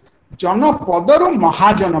जाउछि जनपद रो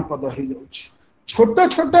महाजनपद हे जाउछि छोट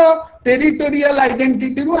छोट टेरिटोरियल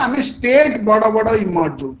आइडेंटिटी रु आमे स्टेट बड़ बड़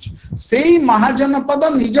इमर्ज होछि सेही महाजनपद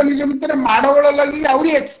निज निज भितर माडगोळ लगी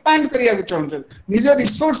आउरी एक्सपैंड करिया को चाहउछन निज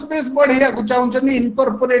रिसोर्स बेस बढ़िया को चाहउछन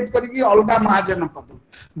इनकॉर्पोरेट करके अलगा महाजनपद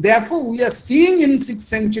therefore we are seeing in 6th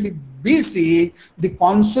century BC the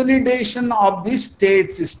consolidation of the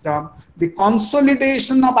state system the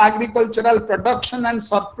consolidation of agricultural production and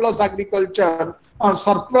surplus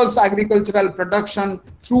agricultural production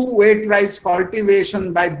through wet rice cultivation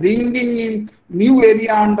by bringing in new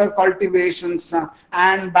area under cultivations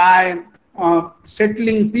and by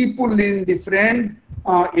settling people in different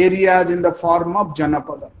areas in the form of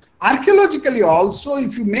janapada. Archaeologically also,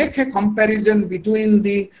 if you make a comparison between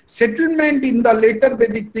the settlement in the later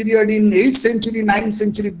Vedic period in 8th century, 9th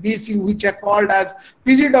century BC, which are called as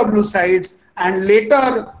PGW sites, and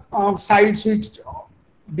later sites which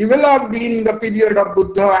developed in the period of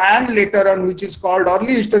Buddha and later on, which is called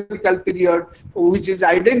early historical period, which is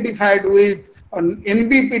identified with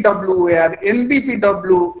NBPW, where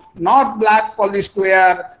NBPW, North Black Polished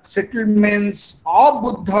Ware settlements of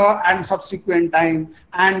Buddha and subsequent time,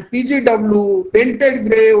 and PGW, Painted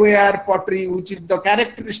Grey Ware pottery, which is the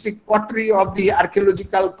characteristic pottery of the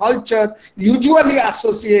archaeological culture, usually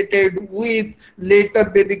associated with later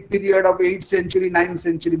Vedic period of 8th century, 9th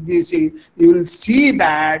century BC. You will see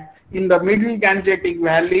that in the Middle Gangetic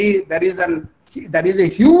Valley, there is a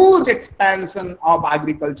huge expansion of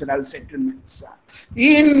agricultural settlements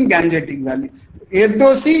in Gangetic Valley.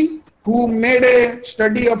 Erdosi, who made a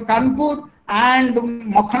study of Kanpur, and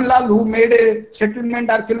Makhanlal, who made a settlement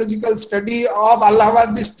archaeological study of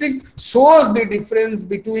Allahabad district, shows the difference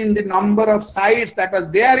between the number of sites that was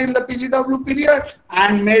there in the PGW period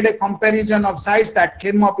and made a comparison of sites that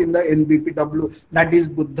came up in the NBPW, that is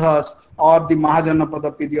Buddhas or the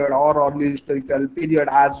Mahajanapada period or early historical period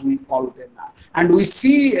as we call them. And we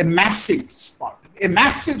see a massive spot, a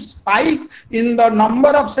massive spike in the number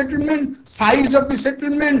of settlement, size of the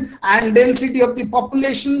settlement and density of the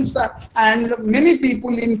populations, and many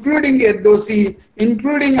people including Erdosi,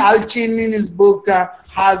 including Alchin in his book,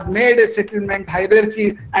 has made a settlement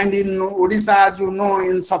hierarchy, and in Odisha, as you know,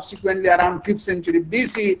 in subsequently around 5th century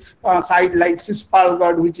BC, site like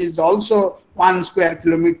Sispalgarh, which is also 1 square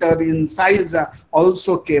kilometer in size,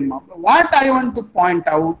 also came up. What I want to point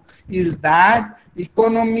out is that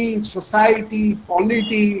economy, society,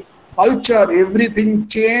 polity, culture, everything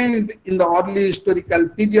changed in the early historical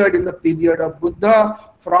period, in the period of Buddha,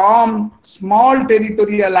 from small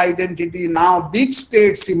territorial identity, now big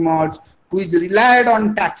states emerged, which relied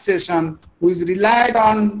on taxation, which relied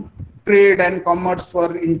on trade and commerce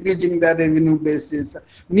for increasing their revenue basis.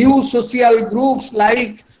 New social groups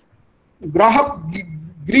like Grihapati,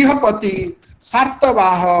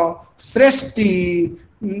 Sartavaha, Sreshti,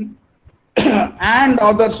 and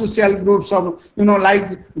other social groups of,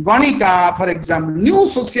 like Ganika, for example, new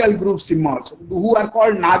social groups emerge who are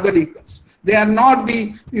called Nagarikas. They are not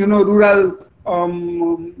the, rural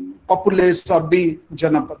populace of the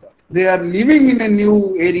Janapada. They are living in a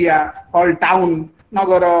new area called town,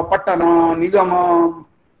 Nagara, Patana, Nigama,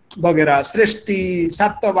 Bagera, Sreshti,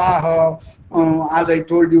 Sattavaha, as I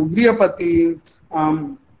told you, Grihapati,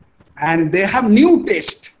 and they have new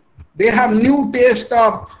taste. They have new taste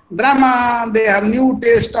of drama, they have new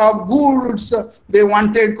taste of goods, they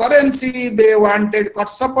wanted currency, they wanted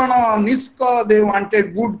Katsapana, Niska, they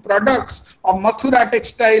wanted good products of Mathura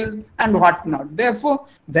textile and whatnot. Therefore,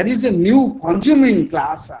 there is a new consuming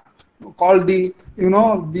class called the,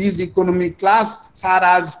 these economic class,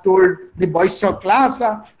 Saras told the Vaishya class,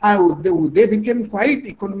 and they became quite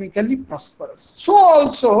economically prosperous. So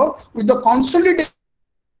also, with the consolidation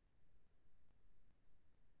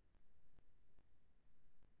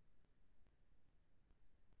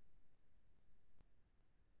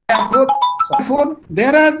Therefore,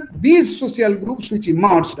 there are these social groups which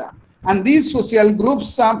emerged, and these social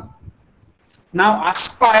groups now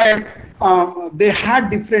aspired, they had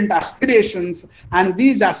different aspirations, and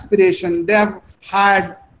these aspirations they have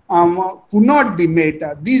had could not be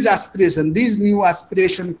met. These aspirations, these new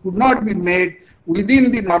aspirations could not be made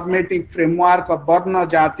within the normative framework of Varna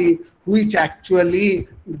Jati, which actually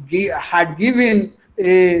had given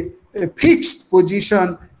a a fixed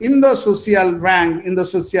position in the social rank, in the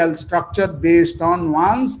social structure based on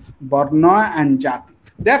one's varna and jati.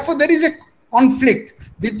 Therefore, there is a conflict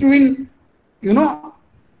between,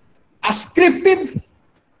 ascriptive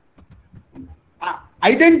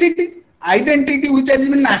identity which has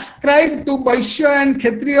been ascribed to Vaishya and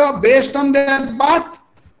Kshatriya based on their birth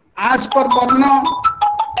as per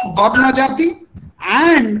Varna Jati,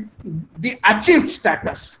 and the achieved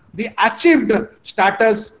status,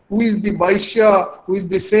 who is the Vaishya, who is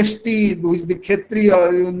the Sreshti, who is the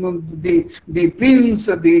Kshatriya, the prince,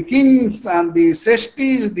 the kings, and the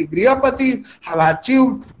Sreshtis, the Grihapatis have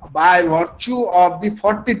achieved by virtue of the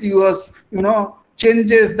fortuitous,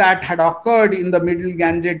 changes that had occurred in the middle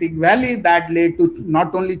Gangetic Valley that led to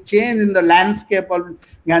not only change in the landscape of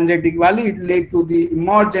Gangetic Valley, it led to the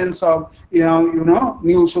emergence of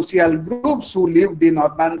new social groups who lived in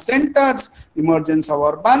urban centers, emergence of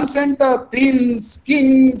urban center, prince,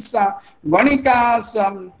 kings, Vanikas,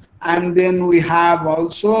 and then we have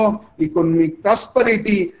also economic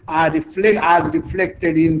prosperity as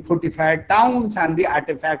reflected in fortified towns and the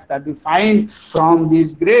artifacts that we find from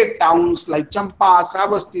these great towns like Champa,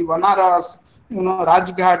 Sravasti, Vanaras,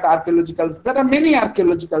 Rajghat archaeologicals. There are many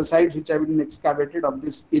archaeological sites which have been excavated of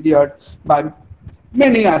this period by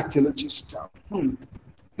many archaeologists,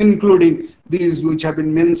 including these which have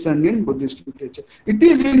been mentioned in Buddhist literature. It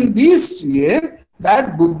is in this way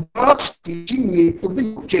that Buddha's teaching need to be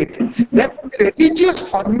located. Therefore, the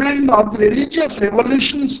religious ferment of the religious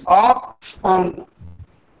revolutions of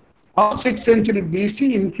 6th century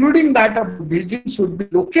BC, including that of Buddhism, should be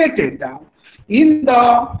located in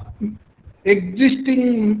the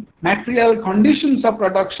existing material conditions of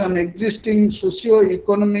production, existing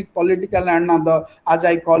socio-economic, political, and other, as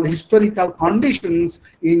I call, historical conditions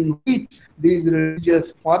in which these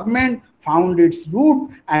religious ferment found its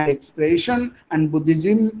root and expression, and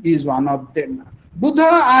Buddhism is one of them. Buddha,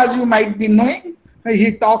 as you might be knowing,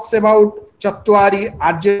 he talks about Chatwari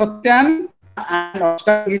Arya Satyani and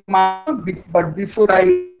Ashtanga, but before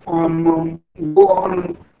I go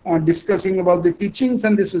on discussing about the teachings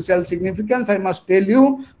and the social significance, I must tell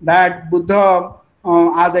you that Buddha,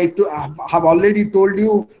 as I have already told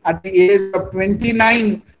you, at the age of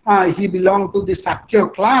 29, he belonged to the Sakya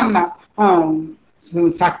clan,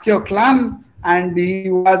 and he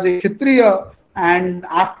was a Kshatriya, and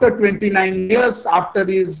after 29 years, after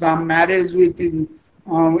his marriage with his,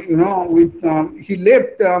 he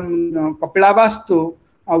left Kapilavastu,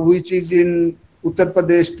 which is in Uttar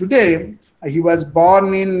Pradesh today. He was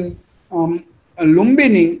born in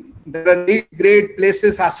Lumbini. There are 8 great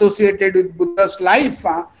places associated with Buddha's life.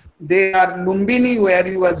 They are Lumbini, where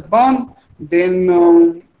he was born, then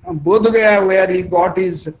Bodh Gaya, where he got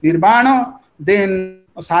his Nirvana, then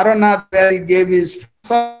Saranath, where he gave his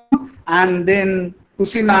son, and then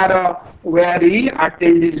Kusinara, where he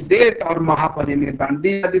attained his death or Mahaparinirvana.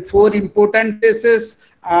 These are the 4 important places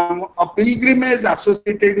of pilgrimage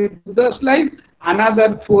associated with Buddha's life.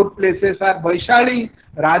 Another 4 places are Vaishali,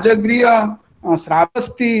 Rajagriha,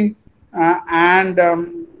 Sravasti, and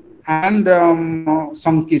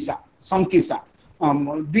Sankisa.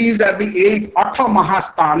 These are the 8 Atha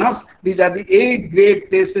Mahasthanas. These are the 8 great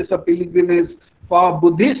places of pilgrimage for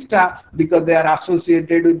Buddhists because they are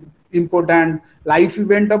associated with important life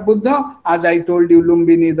event of Buddha. As I told you,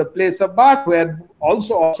 Lumbini is the place of birth, where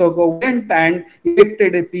also Ashoka went and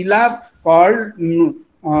erected a pillar called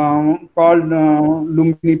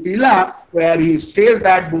Lumbini Pila, where he says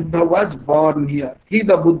that Buddha was born here. He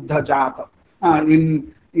the Buddha Jata.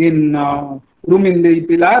 In Lumini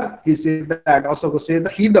Pilar, he says that, Ashoka says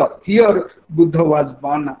that here Buddha was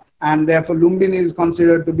born, and therefore Lumbini is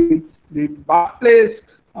considered to be the birthplace.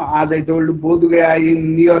 As I told you, Bodh Gaya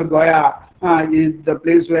near Gaya is the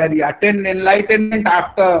place where he attained enlightenment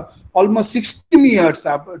after almost 16 years.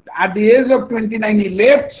 At the age of 29, he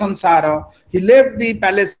left Sansara. He left the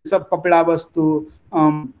palaces of Kapilavastu,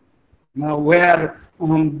 where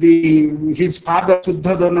his father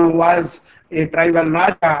Suddhodana was a tribal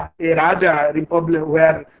Raja,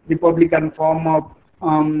 where republican form of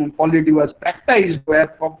polity was practiced,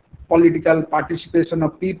 where political participation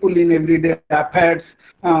of people in everyday affairs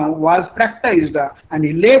was practiced, and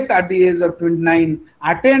he left at the age of 29,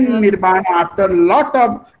 attained Nirvana after a lot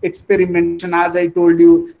of experimentation. As I told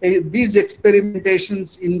you, these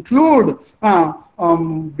experimentations include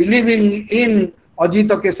believing in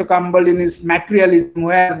Ajita Kesakambal, in his materialism,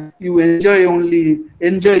 where you enjoy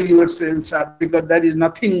yourselves, because there is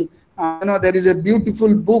nothing. There is a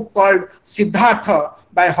beautiful book called Siddhartha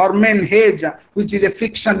by Herman Hesse, which is a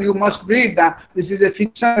fiction. You must read that. This is a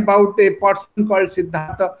fiction about a person called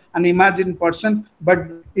Siddhartha, an imagined person, but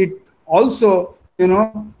it also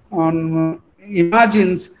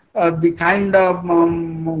imagines the kind of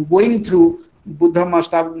going through Buddha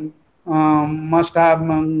must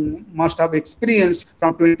have experienced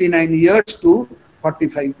from 29 years to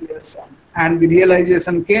 45 years, and the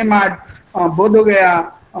realization came at Bodh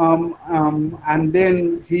Gaya, and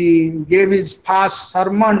then he gave his first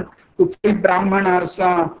sermon to 5 Brahmanas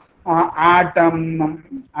at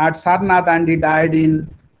Sarnath, and he died in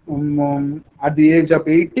at the age of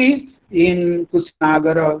 80 in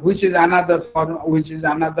Kusinagara, which is another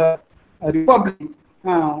republic.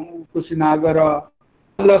 Kusinagara,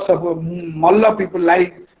 Malla people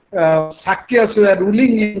like Sakyas were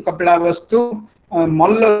ruling in Kapilavastu,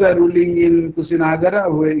 Mallas were ruling in Kusinagara,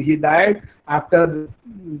 where he died after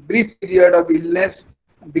brief period of illness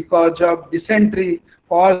because of dysentery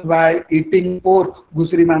caused by eating pork,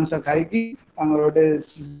 घुसरी मांस खाइकी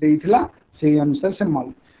ଦେଇଥିଲା ସେଇ ଅନୁସାରେ ସେ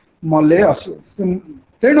ମଲେ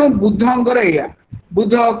ତେଣୁ ବୁଦ୍ଧଙ୍କର ଏଇଆ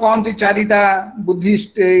ବୁଦ୍ଧ କହନ୍ତି ଚାରିଟା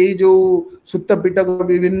ବୁଦ୍ଧିଷ୍ଟ ଏଇ ଯୋଉ ସୁତ୍ତ ପିଟକ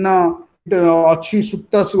ବିଭିନ୍ନ ଅଛି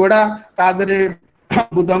ସୁକ୍ତ ସୁଗଡା ତା ଦେହରେ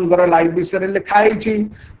ବୁଦ୍ଧଙ୍କର ଲାଇଫ ବିଷୟରେ ଲେଖା ହେଇଛି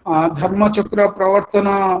ଧର୍ମଚକ୍ର ପ୍ରବର୍ତ୍ତନ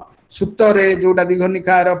ସୂତ୍ରରେ ଯୋଉଟା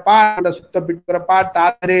ଦିଘନିକାର ପାଠ ସୁକ୍ତ ପିଟକର ପାଠ ତା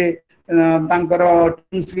ଦେହରେ ତାଙ୍କର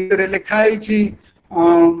ସଂସ୍କୃତରେ ଲେଖା ହେଇଛି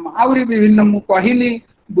ଆହୁରି ବିଭିନ୍ନ ମୁଁ କହିଲି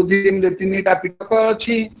ବୁଦ୍ଧିଜିମରେ 3ଟା ପିଟକ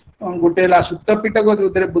ଅଛି ଗୋଟେ ହେଲା ସୁକ୍ତ ପିଟକ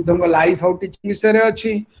ଯୋଉଥିରେ ବୁଦ୍ଧଙ୍କ ଲାଇଫ ଆଉ ଟିଚିଂ ବିଷୟରେ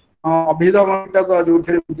ଅଛି ଅଭିଧମ ପିଟକ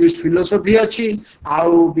ଯୋଉଥିରେ ବୁଦ୍ଧିଷ୍ଟ ଫିଲୋସଫି ଅଛି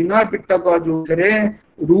ଆଉ ବିନୟ ପିଟକ ଯୋଉଥିରେ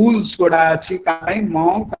ରୁଲ୍ସ ଗୁଡା ଅଛି କାହିଁ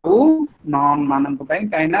ମଙ୍କ ଆଉ ନନ୍ ମାନଙ୍କ ପାଇଁ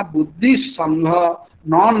କାହିଁକି ନା ବୁଦ୍ଧିଷ୍ଟ ସଂଘ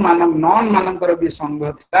ନନ୍ ମାନଙ୍କର ବି ସଂଘ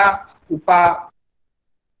ଥିଲା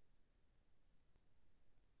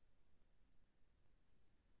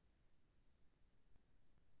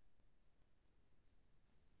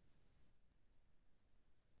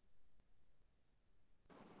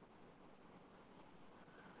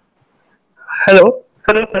hello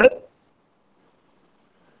hello sir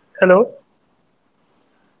hello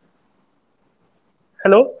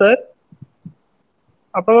hello sir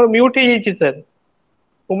आपन म्यूट ही जाइए सर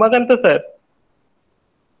उमाकांत सर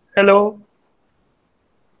हेलो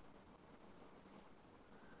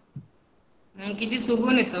କିଛି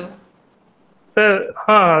ଶୁଭୁନି ତ सर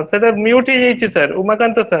हाँ सर म्यूट ही जाइए सर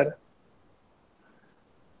उमाकांत सर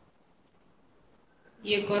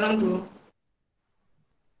ଇଏ କରନ୍ତୁ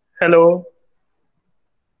hello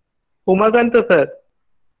Umakant sir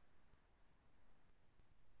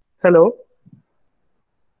hello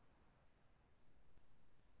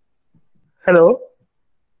hello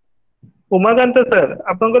Umakant sir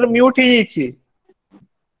आपनकर म्यूट ही जाइए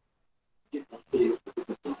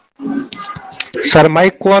सर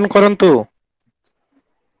माइक को ऑन करंतु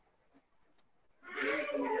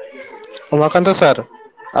उमाकांत सर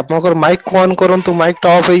आपनकर माइक को ऑन करंतु माइक टा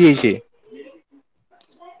ऑफ हो जाइए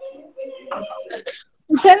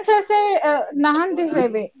सर से नाहंती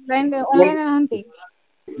सेबे ऑनलाइन नाहंती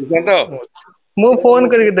निशांत मु फोन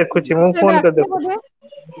करके देखुची मु फोन कर बोधे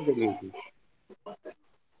देखुची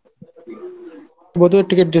बोधे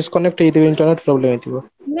टिके डिस्कनेक्ट हेतिबे इंटरनेट प्रॉब्लम हेतिबो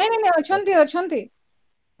नहीं नहीं नहीं अछंती अछंती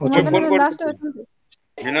फोन उमाकांत कर लास्ट अछंती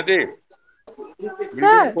विनती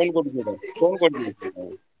सर फोन कर दे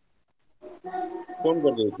फोन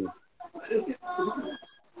कर दे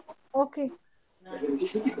ओके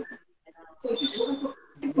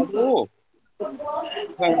बाबू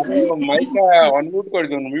हाँ माइक का अनम्यूट कर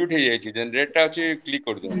दो म्यूट है जाइए जनरेट टा अच्छी क्लिक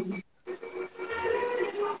कर दो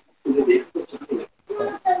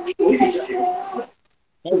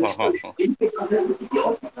हाँ हाँ हाँ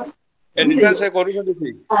ए निशांत से करू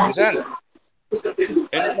ठीक निशांत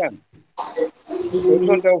ए निशांत तू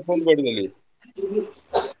करू फोन कर देली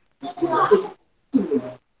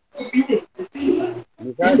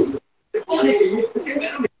निशांत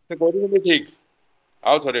से करू ठीक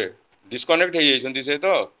आउ थरे डिस्कनेक्ट है जाइए से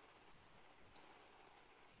तो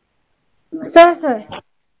सर सर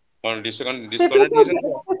और डिस्कनेक्ट से फिर है ना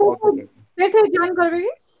से ज्वाइन करबे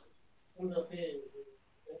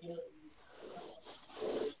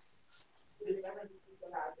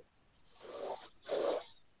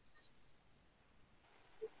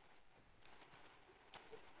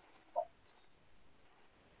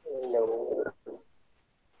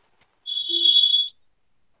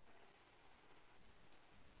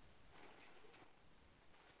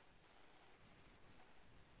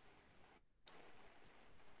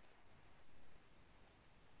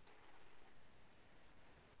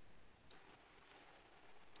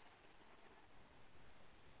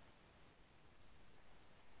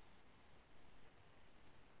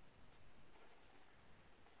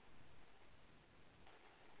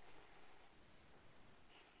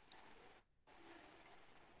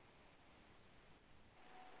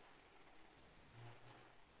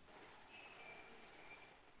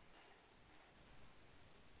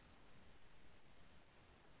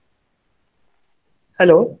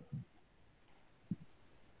हेलो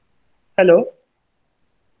हेलो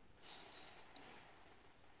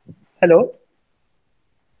हेलो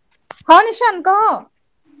हाँ निशान कह।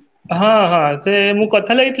 हाँ हाँ से मु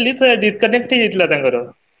कथा लगितली तो डिस्कनेक्ट हो जाइतला तांकर।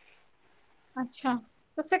 अच्छा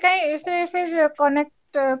तो से कहीं से फिर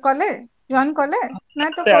कनेक्ट कले जॉइन कले ना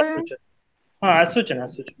तो से कर। आसुच हाँ आसुच ना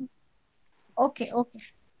आसुच okay okay.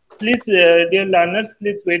 Please dear learners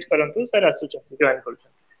please wait करंतु सर आसुच जॉइन कर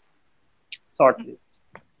शॉर्टली।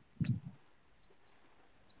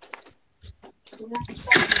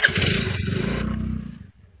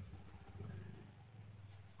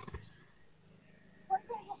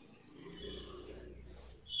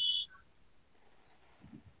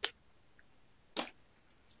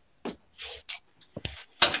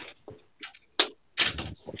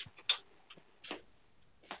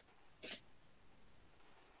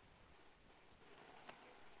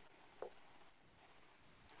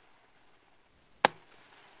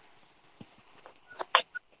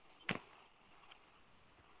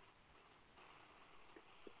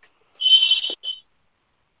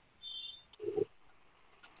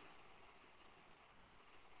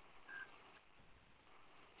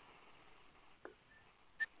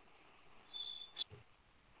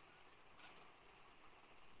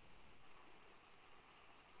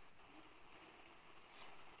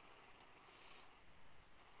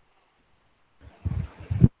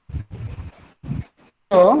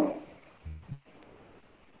 तो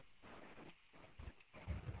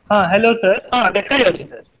हाँ हेलो सर हाँ देखा जाउची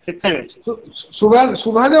सर देखा जाउची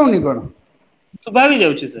शुभा जाऊनी कौन सुबह भी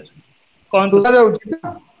जाउची सर कौन तो शुभा जाऊची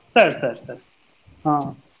ना सर सर सर हाँ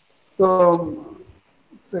तो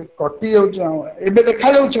से कटि जाउची एबे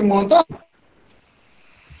देखा जाउची मो तो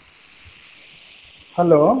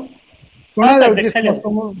हेलो हाँ सुना सर जाउची देखा स्पष्ट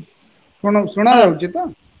जाउची सुना हाँ जाउची तो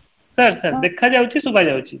सर सर हाँ देखा जाउची सुबह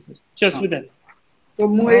जाउची सर କିଛି हाँ ଅସୁବିଧା ନାହିଁ। तो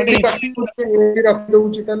मु ହଁ ଗୋଟେ एई ଇସ୍ୟୁ रख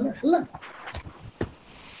दउची ताले हला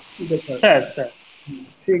देखा सर सर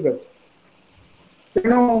ठीक अछि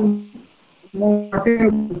तेणु मु कंटिन्यू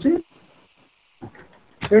करूची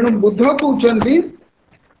तेणु बुद्ध कहउचंती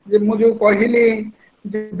जे मु जो कहिली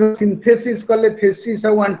जे सिंथेसिस कले थेसिस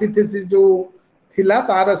और एंटीथेसिस जो थिला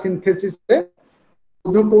तार सिंथेसिस रे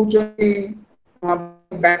बुद्ध कहउचंती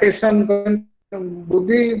बैटेशन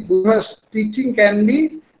बुद्धि Buddha teaching can be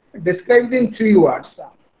described in three words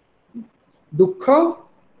दुख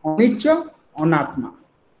अनिच्च अनात्मा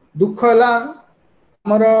दुख ला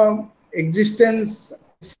हमर existence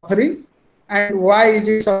suffering and why is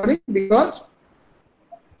it suffering because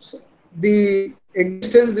the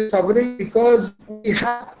existence is suffering because we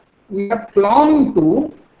have clung to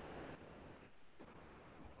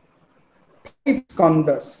five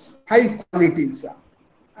skandhas, five qualities,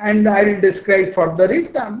 and I will describe further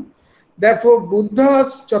it. Therefore,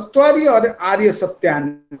 Buddha's Chatwari or Arya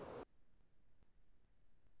Satyani.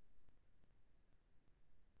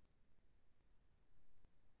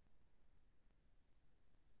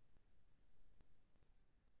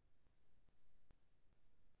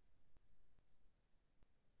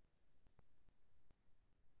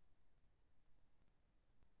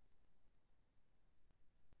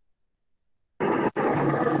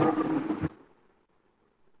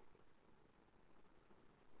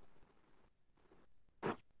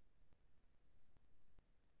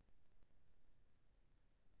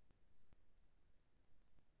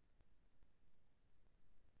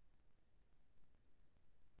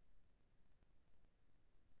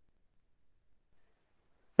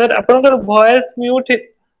 Sir आपनकर voice mute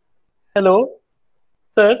hello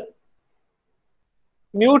sir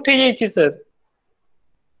mute हो जाइए sir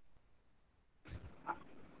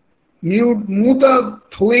mute मु तो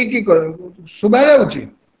थोई की सुबह जाउची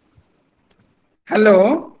hello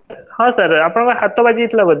हाँ सर आपनकर हाथ बाजी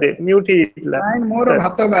इतला बदे म्यूट हो जाइतला नाइ मोर सर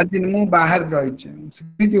भात बाजिन मु बाहर रहिचे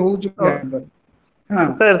सिमिति होउची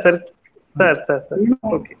हां sir sir sir sir sir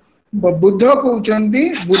okay Buddha कहउचंती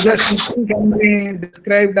Buddha teaching can be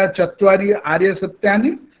described as चत्वारि आर्य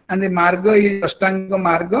सत्यानि and the marga is ashtanga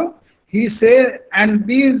marga he say and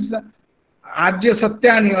these arya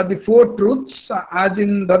satyani or the four truths as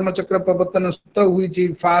in dharma chakra pravatana sutta which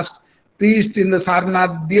is fast preached in the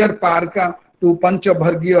Sarnath deer park to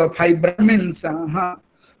panchabhargya five brahmins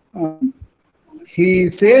he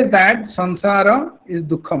says that sansara is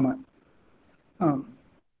dukkhama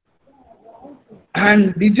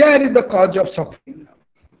and desire is the cause of suffering.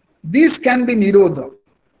 This can be nirodha.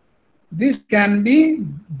 This can be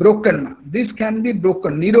broken. This can be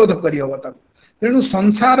broken. निरोध करी हबा ताको तेनु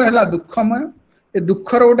संसार हला दुखमय ए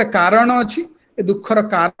दुखर गोटे कारण अछि ए दुखर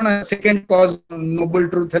कारण सेकंड कॉज नोबल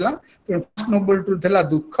ट्रुथ हला तेनु फर्स्ट नोबल ट्रुथ हला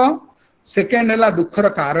दुख सेकंड हला दुखर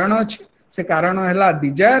कारण अछि से कारण है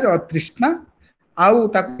डिजायर और तृष्णा आउ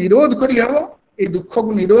ताको निरोध करी हबो ए दुख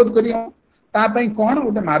को निरोध करी हबो ता पई कोन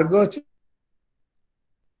गोटे मार्ग अछि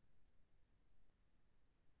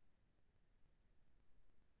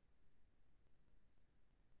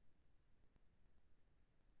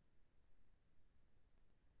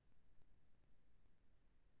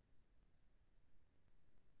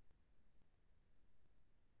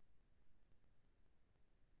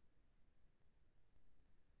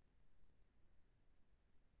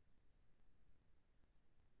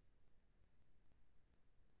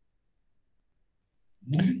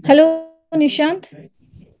हेलो निशांत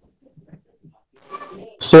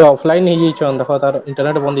से ऑफलाइन ही जाइछन देखो तार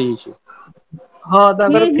इंटरनेट बंद ही जाइछ ହଁ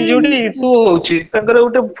ତାଙ୍କର କିଛି ଗୋଟେ ଇସ୍ୟୁ ହଉଛି ତାଙ୍କର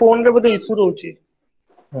ଗୋଟେ ଫୋନ ରେ ବୋଧେ ଇସ୍ୟୁ ରହୁଛି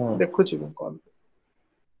ହଁ ଦେଖୁଛି ମୁଁ କଣ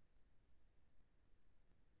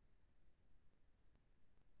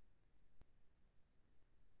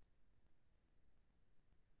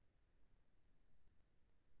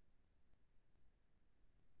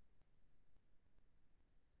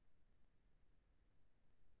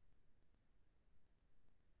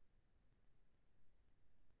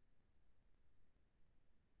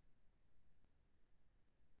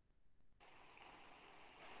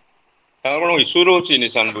कौन इश्यू रोचे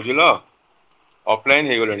निशान बुझल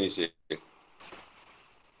ऑफलाइन हो गले से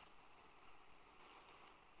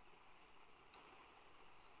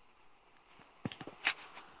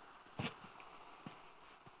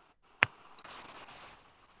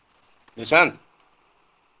निशान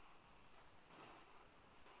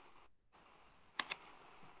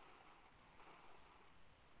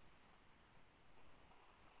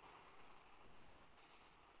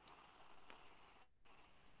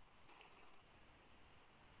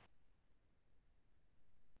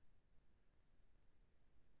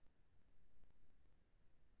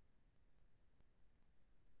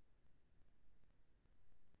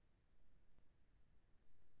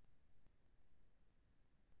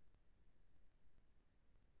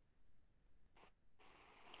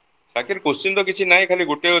साकिर क्वेश्चन तो किसी ना खाली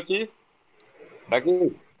गोटे अच्छी बाकी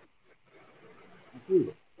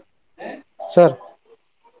सर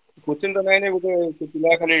क्वेश्चन तो नहीं गोटे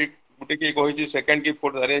पिला खाली गोटे किए कही सेकंड की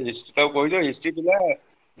फोर्थ अरे हिस्ट्री तो कही हिस्ट्री पिला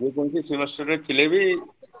जो कौन सेमेस्टर रे थिले भी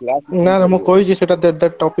क्लास ना ना मो कोई जी सेटा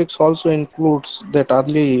that topics also includes that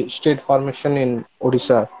early state formation in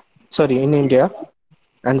Odisha sorry in India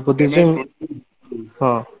and MA Buddhism student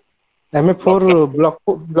हाँ MA4 block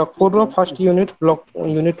 4 row first unit block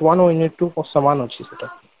unit 1 और यूनिट 2 समान अछि सेटा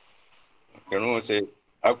तेणु से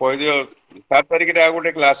आ कह दियो 7 तारिख रे आ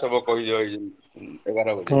गोटे क्लास हबो कह दियो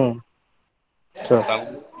 11 बजे सर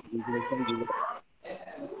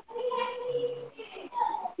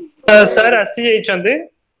ସାର୍ ଆସି ଯାଇଛନ୍ତି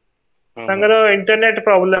ତାଙ୍କର ଇଣ୍ଟରନେଟ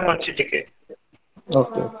ପ୍ରୋବ୍ଲେମ ଅଛି ଟିକେ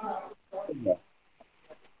okay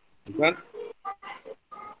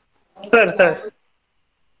sir sir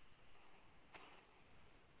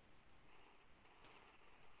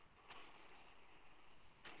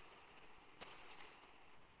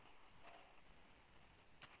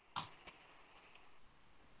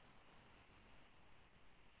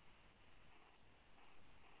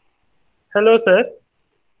hello sir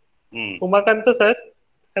Umakant sir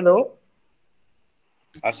hello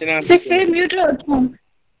आसिना से फिर म्यूट अछंती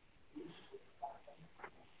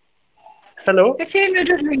हेलो से फिर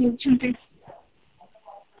म्यूट रही अछंती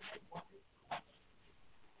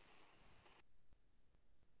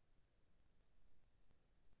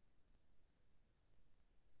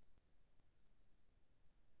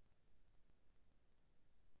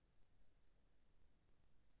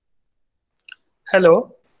हेलो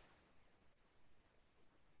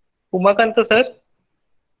उमाकांत सर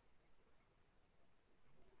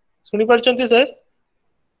सुनी पारछंती सर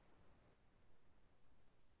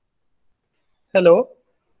हेलो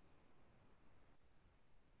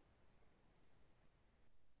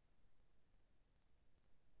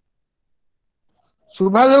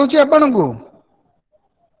सुभा जाउची आपन को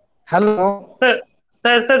हेलो सर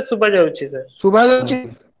सर सर सुबह जाउची सर सुभा जाउची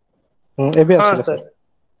एबे हाँ आसिला सर सर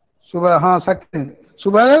सुभा हां सक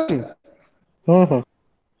सुभा जाउची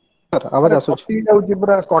सर आवाज अरे आसुची कटी जाउची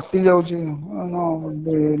पूरा कटी जाउची no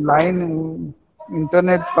line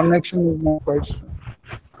internet connection is not quite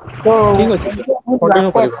so ठीक अछि sir we'll continue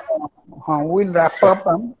wrap up करिबा we'll wrap sir up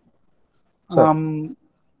sir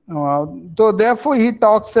so therefore he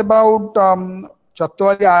talks about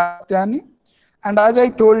Chatwari Atyani, and as I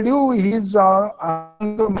told you, he's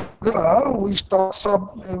which talks of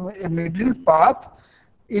a middle path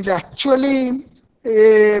is actually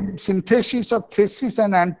a synthesis of thesis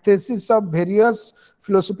and antithesis of various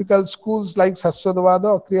philosophical schools like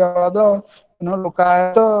Saswadvada, Akriyavada,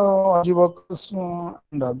 Lokayata, Ajivaka,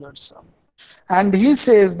 and others. And he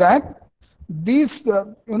says that this,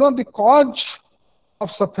 the cause of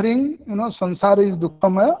suffering, samsara is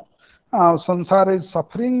dukkhamaya, samsara is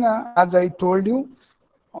suffering, as I told you,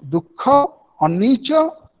 dukkha, anicca,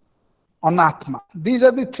 anatma. These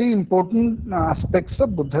are the three important aspects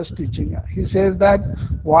of Buddha's teaching. He says that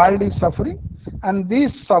world is suffering, and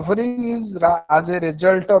this suffering is as a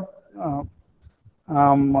result of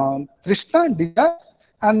trishna, desire,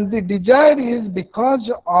 and the desire is because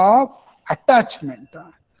of attachment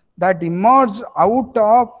that emerges out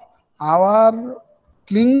of our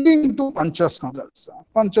clinging to panchaskandhas.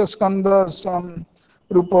 Panchaskandhas,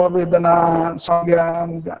 Rupa, Vedana, Sangya,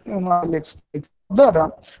 and I'll explain further.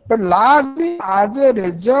 But largely as a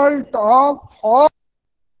result of all.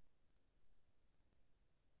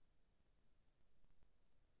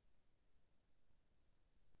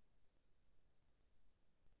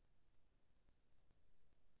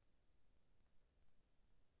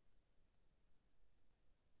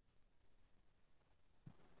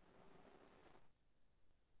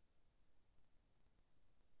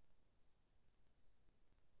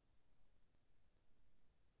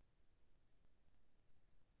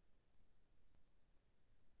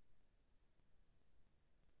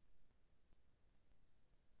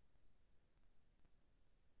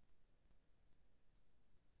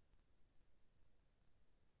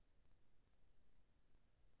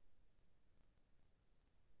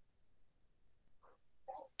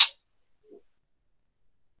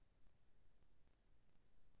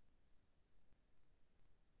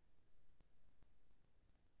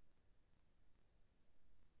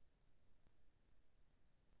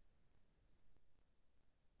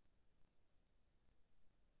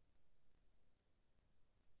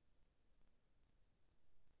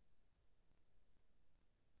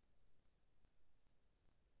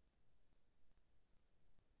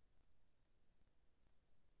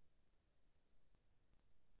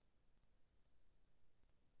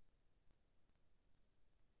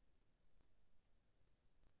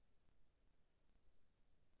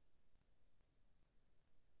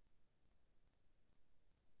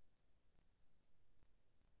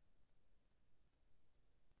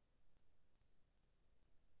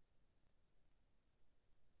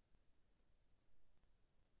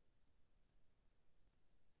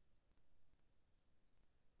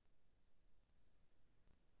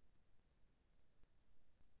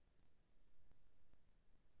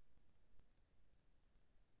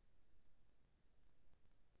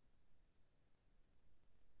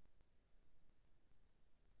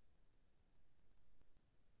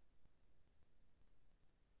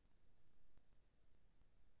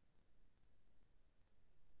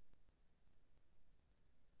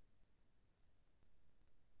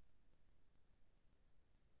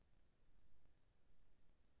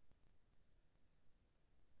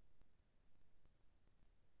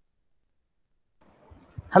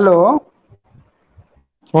 Hello.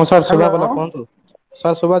 ହଁ sir ଶୁଭା Hello. ଗଲା କୁହନ୍ତୁ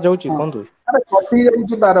sir ଶୁଭା ଯାଉଛି କୁହନ୍ତୁ ଆରେ କଟି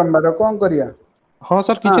ଯାଉଛି ବାରମ୍ବାର କଣ କରିବା ହଁ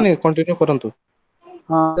ସାର୍ କିଛି ନାହିଁ କଣ୍ଟିନ୍ୟୁ କରନ୍ତୁ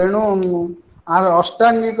ହଁ ତେଣୁ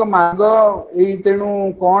ଅଷ୍ଟାଙ୍ଗିକ ମାର୍ଗ ଏଇ ତେଣୁ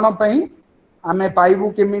କଣ ପାଇଁ ଆମେ ପାଇବୁ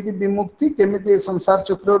କେମିତି ବିମୁକ୍ତି କେମିତି ସଂସାର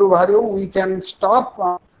ଚକ୍ରରୁ ବାହାରିବୁ we can stop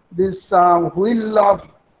this wheel of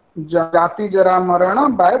jati jara marana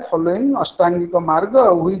by following ashtangika marga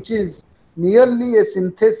which is merely a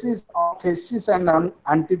synthesis of thesis and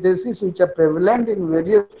antithesis which are prevalent in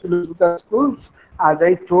various philosophical schools as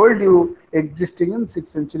I told you existing in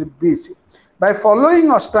 6th century BC. By following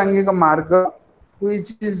ashtangika marga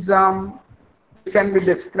which is can be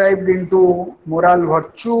described into moral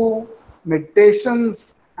virtue, meditations,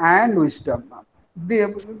 and wisdom. The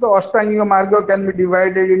Ashtanga Marga can be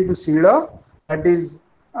divided into Sila, that is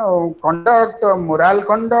conduct, moral,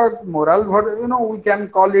 we can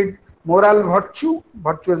call it moral virtue,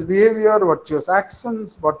 virtuous behavior, virtuous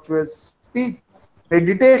actions, virtuous speech,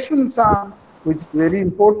 meditations, which is very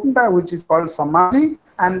important, which is called Samadhi,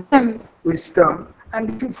 and then wisdom. And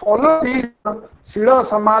if you follow these Sila,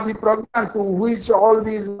 Samadhi, Prajna, to which all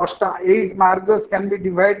these 8 margas can be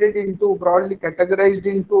divided into, broadly categorized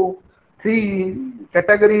into 3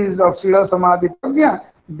 categories of Sila, Samadhi, Prajna,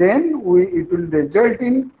 then it will result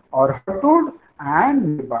in Arhathood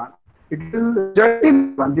and Nibbana. It will result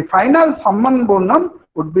in the final Samman Bonam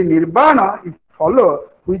would be Nibbana if you follow,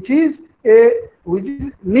 which is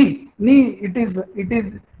Ni.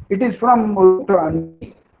 It is from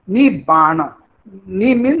Nibbana.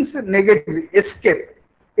 Ni means negative,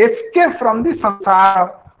 escape from the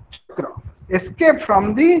samsara chakra, escape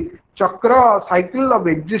from the chakra cycle of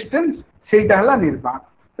existence, seita hala nirvana.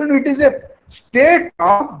 So it is a state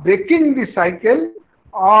of breaking the cycle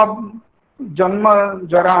of janma,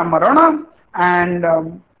 jara, marana, and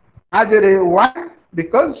Why?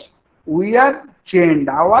 Because we are chained.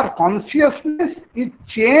 Our consciousness is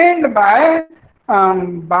chained by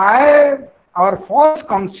our false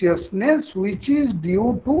consciousness, which is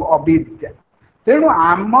due to avidya. तेणु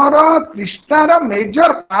आमर तृष्णार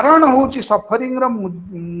major कारण होची suffering रो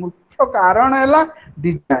मुख्य कारण है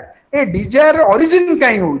Dzire. ए Dzire origin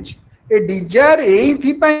कहीं होची. ए Dzire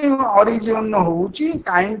एथि पई ओरिजिन होची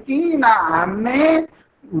काहेकि ना आमे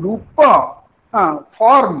रूप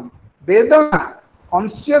फॉर्म वेदना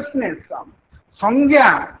कॉन्शियसनेस संज्ञा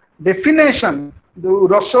डेफिनेशन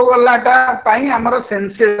रसगोल्लाटा पाई आमर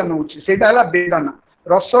सेंसेशन होची सेटा हला वेदना.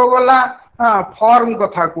 रसगोल्ला फॉर्म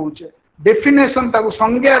कथा कहूचे डेफिनेशन ताको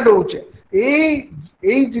संज्ञा दौचे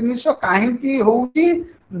ए जिनिस काहेकि होची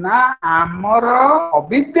ना आमर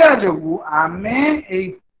अविद्या जोगु आमे ए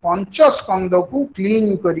पंच स्कंद को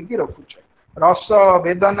क्लीन करिकी रखुचे. रस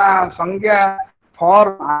वेदना संज्ञा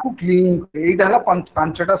फॉर्म आकु क्लीन एटा हला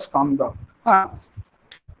पांचटा स्कंद. हां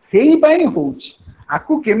सेही पई होची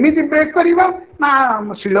आकु केमिति ब्रेक करिवा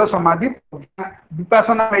ना शील समाधि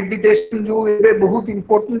विपස්සना मेडिटेशन जो एबे बहुत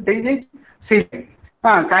इंपोर्टेंट हे जे से.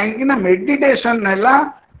 हाँ कहीं ना मेडिटेशन है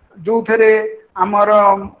जो थे आमर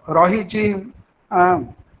रही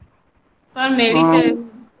sir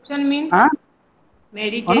meditation means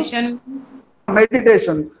meditation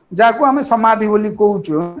meditation जाको हमें समाधि बोली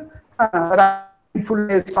कहूछु.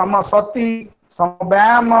 माइंडफुलनेस सम सती सम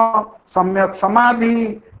व्यायाम सम्यक समाधि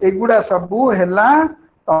एगुड़ा सबू हैला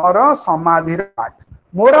तोर समाधि पाठ.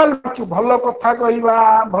 मोराल भल कथा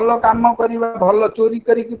कहवा भल काम करवा भल चोरी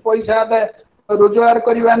करके पैसा आदाय रोजगार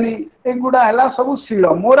करवानी एगुड़ा है सब शील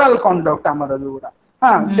मोराल कंडक्ट आमर जोड़ा.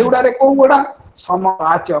 हाँ सेगुड़ा कौ गुड़ा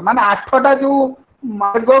समाच माने 8टा जो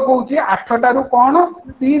मार्ग कहूँ 8टा रु कौन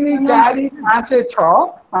 3 4 5 6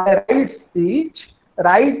 राइट स्पीच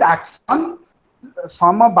राइट एक्शन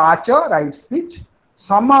सम watch right speech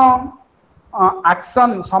some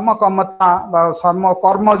action सम कमता सम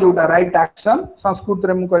कर्म जोड़ा राइट एक्शन संस्कृत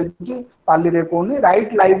रे मु कहि पाली रे कहूनी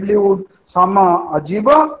राइट लाइवलीहुड सम अजीव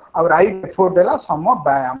आ राइट एफोर्ट है सम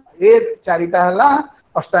व्यायाम. ए 4टा है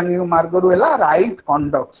अष्टांगिक मार्ग रु है राइट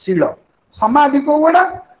कंडक्ट शील. समाधि को गुड़ा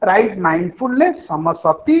राइट माइंडफुलनेस सम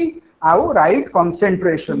सती आउ राइट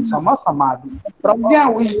कंसेंट्रेशन सम समाधि. प्रज्ञा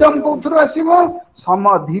विजडम कोथुर आसीबो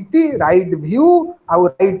समधिति राइट व्यू आउ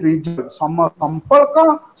राइट रिजल्ट सम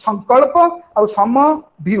संकल्प आउ सम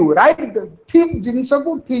व्यू राइट ठीक जिनिस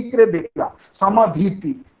को ठीक रे देखला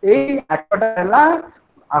समधिति. ए 8टा है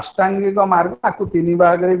अष्टांगिक मार्ग आपको 3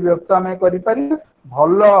 भाग रे व्यक्त आमे करि पारि.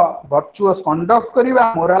 भल वर्चुअस कंडक्ट करिवा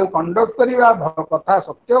मोराल कंडक्ट करिवा भल कथा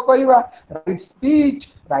सत्य करिवा right speech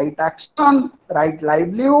right action right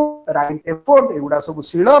livelihood right effort एगुड़ा सब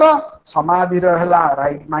शीलर. समाधि रहला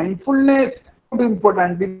राइट माइंडफुलनेस सब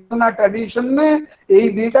इम्पोर्टेंट विपස්සना ट्रेडिशन में ए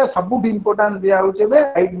दीटा सब इम्पोर्टेंट दिया होचे बे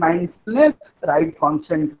राइट माइंडफुलनेस राइट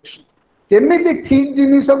कंसंट्रेशन. केमिति ठीक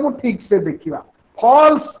जिनिस को ठीक से देखिवा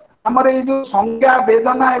फॉल्स आमर ये जो संज्ञा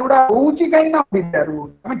वेदना एगुड़ा होची कहीं ना विद्यारू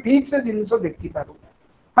आम ठीक से जिनिस देखी पारू.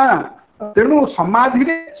 हाँ तेणु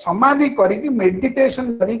समाधि करिकी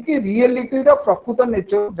मेडिटेशन करिकी रियलिटी रो प्रकृत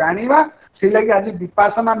नेचर जानिबा से लगे आज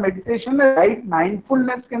विपස්සना मेडिटेशन राइट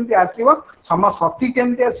माइंडफुलनेस केमती आसीबो सम सती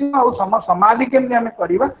केमती आसीबो और सम समाधि केमती हमें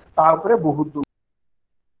करबा ता ऊपर बहुत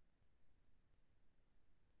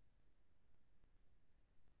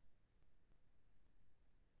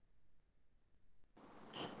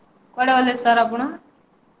कुआडे गले सर आपण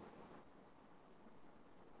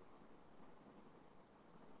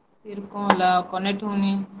फिर कौन ला कनेक्ट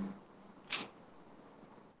होनी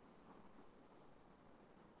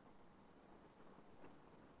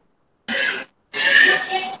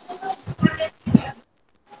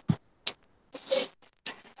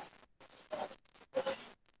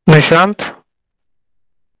निशांत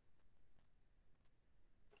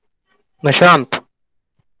निशांत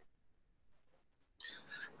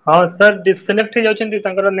हाँ सर डिस्कनेक्ट हो जाउछन्ती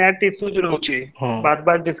तांकर नेट इश्यूज रहउछि बार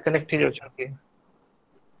बार डिस्कनेक्ट हो जाउछन्ती.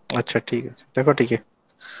 अच्छा ठीक है देखो ठीक है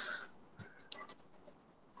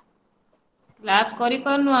क्लास करि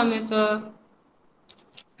परनु आमे सर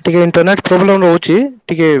ठीक है इंटरनेट प्रॉब्लम रहउछि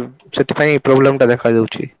ठीक है सेति पई प्रॉब्लम ता देखा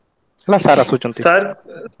जाउछि हला सारा सोचंती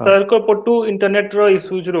सर को पटु इंटरनेट रो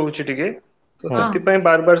इश्यूज रहउछि ठीक है तो सेति पई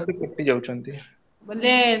बार बार से कटि जाउछन्ती.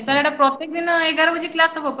 बोले सर एटा प्रत्येक दिन 11 बजे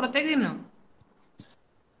क्लास हो प्रत्येक दिन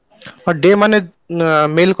और डे माने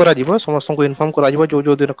मेल करा जीवो समस्त को इन्फॉर्म करा जीवो जो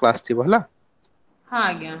जो दिन क्लास थी हला. हां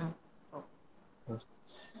आज्ञा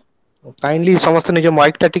काइंडली समस्त निज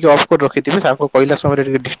माइक टा टिके ऑफ कर रखिथिबे साको कहला समय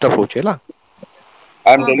रे डिस्टर्ब होचे हला.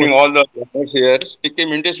 I am telling all the learners here टिके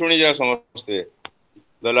मिनटे सुनी जा समस्ते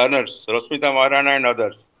the learners Rashmita Maharana and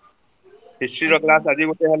others history row class आज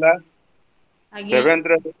गोटे हला 7th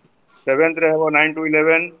रे 7th रे हबो 9 to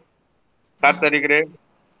 11 7 तारीख रे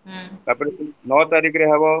तापर 9 तारीख रे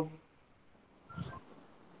हबो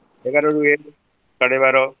 11 ରୁ 1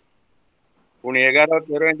 12:30 पुणी 11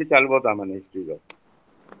 13 एंती चलबो ता माने हिस्ट्री रो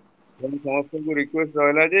समस्त को रिक्वेस्ट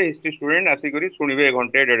रहला जे हिस्ट्री स्टूडेंट आसी करी सुनिबे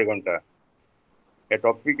घंटे 1.5 घंटा ए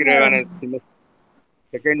टॉपिक रे माने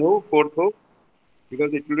सेकंड हो फोर्थ हो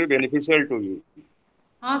because it will be beneficial to you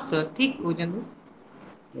हाँ सर ठीक कहउछन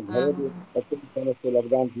घरे समस्त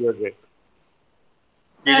लॉकडाउन पीरियड रे की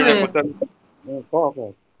सर जने पचार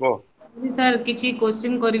को सर किछि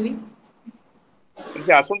क्वेश्चन करबी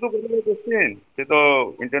से आसंतु करिवे क्वेश्चन से तो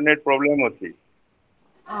इंटरनेट प्रॉब्लम अछि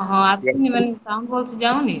हाँ आसुनी माने साउंड बॉक्स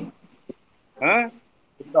जाउनी हां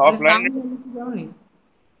माने ऑफलाइन साउंड बॉक्स जाउनी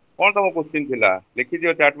कौन तम क्वेश्चन थिला लिखि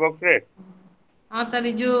दियो चैट बॉक्स रे हाँ सर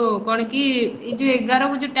जो कौन कि जो 11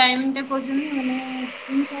 बजे टाइमिंग टा कहउछन माने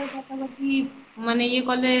 3 4 बाकी माने ये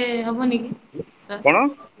कले हबनी कि सर कोन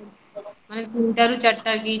माने 3टा रु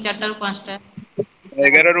 4टा कि 4टा रु 5टा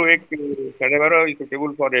 11 ରୁ 1 12:30 is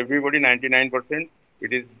suitable for everybody 99%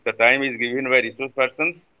 it is the time is given by resource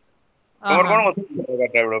persons तमर हाँ कोन मत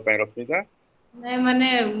 11टा बेलो पय रश्मिता नहीं माने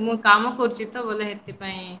मु काम करछि तो बोले हेति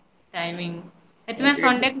पई टाइमिंग हेति में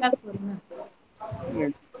संडे क्लास करना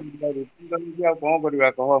रुटीन आ कोन करबा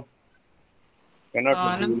कह कैनॉट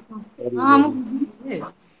हाँ डू हाँ मु बुझिले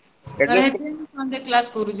तर एडजस्ट हेति संडे क्लास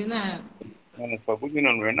करूछि ना माने सब दिन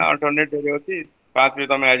नुहे ना अल्टरनेट रे अछि 5 रे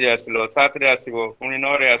तमे आज आसिलो 7 रे आसीबो पुनी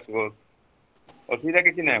 9 रे आसीबो असुविधा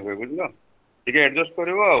किछि नै होय बुझलो ठीक है एडजस्ट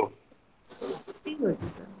करिवो आ ठीक अछि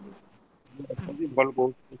सर भल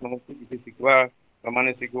बहुत समस्त किछि सिखवा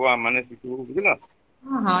तमाने सिखवा माने सिखबो बुझलो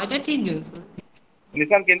हाँ हाँ एटा ठीक जिंस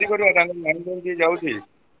निशान केंदी करबा तांग लाइन लाइन जे जाउछि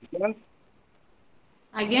निशान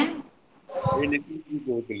आज्ञा ए निशान की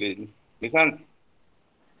कहउतले निशान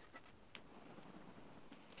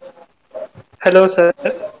हेलो सर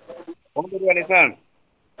कोन करबा निशान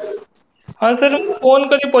हाँ सर फोन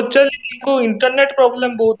करी पचारि को इंटरनेट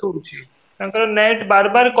प्रॉब्लम बहुत होउछि तांकर नेट बार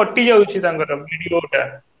बार कटि जाउछि तांकर वीडियोटा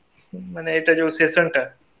माने एटा जो सेशन टा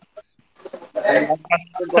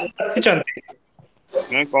आसिचंती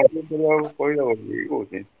नै कंप्लीट करबा कोइ दबो की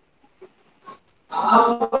कहउछि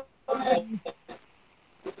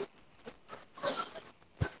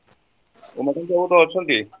उमकन बाबू तो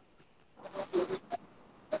अछंती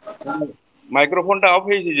माइक्रोफोन टा ऑफ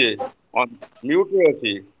हेछि जे म्यूट रे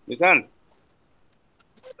अछि निशान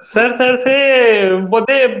सर से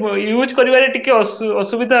बोधे यूज करिवारे टिके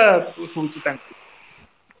असुविधा होउछि तांको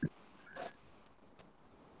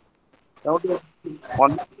ताऊ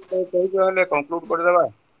ऑन कहि कहले कंक्लूड कर देबा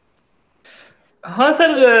हाँ सर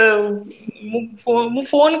मु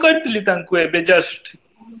फोन करଥିଲି तांको एबे जस्ट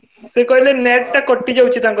से कहले नेट टा कटि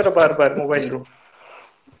जाउछि तांकर बार बार मोबाइल रो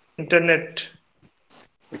इंटरनेट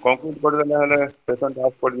कंक्लूड कर देले हले सेशन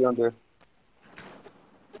ऑफ कर दियंते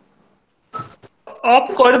ऑफ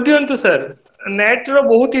कर दियंतु सर नेट रो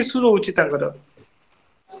बहुत इशू रहउछि तांकर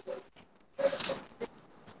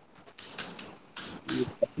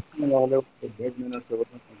नहले 10 मिनट से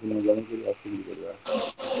बता जाने के लिए करबा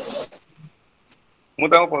मु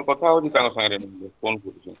ताको କଥା होछि ताको संगे फोन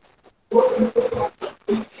करूछि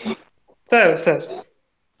सर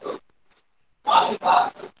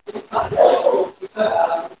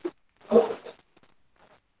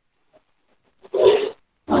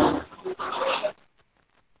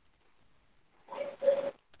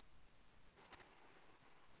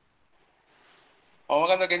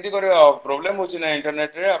उमकन केंती करबा प्रॉब्लम होछि ना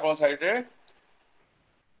इंटरनेट रे आपन साइड रे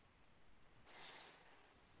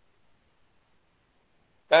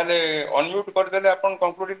ताले अनम्यूट कर देले आपन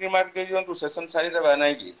कंक्लूडिंग रिमार्क दे दियंतु सेशन सारी देबा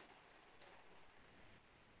नै कि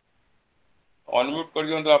अनम्यूट कर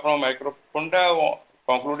दियंतु आपन माइक्रोफोन टा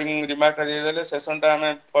कंक्लूडिंग रिमार्क दे देले सेशन टा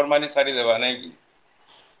हमें फॉर्मली सारी देबा नै कि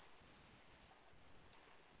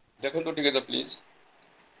देखो तो ठीक है प्लीज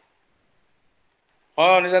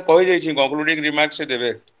हां निशा कहि दै छी कंक्लूडिंग रिमार्क से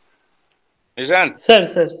देबे निशान सर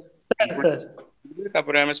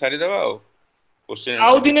तापर हमें सारी देबा आ क्वेश्चन आउ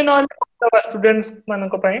आंसर दिने नहले स्टूडेंट्स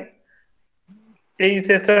मानक पई एई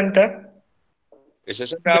सेशन टा ए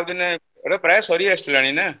सेशन टा आ दिन एटा प्राय सरी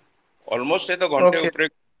आस्लानी ना ऑलमोस्ट से तो घंटे ओके ऊपर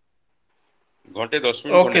घंटे 10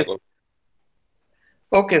 मिनट ओके खंडे को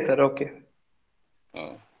ओके सर ओके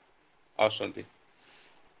हां आसंती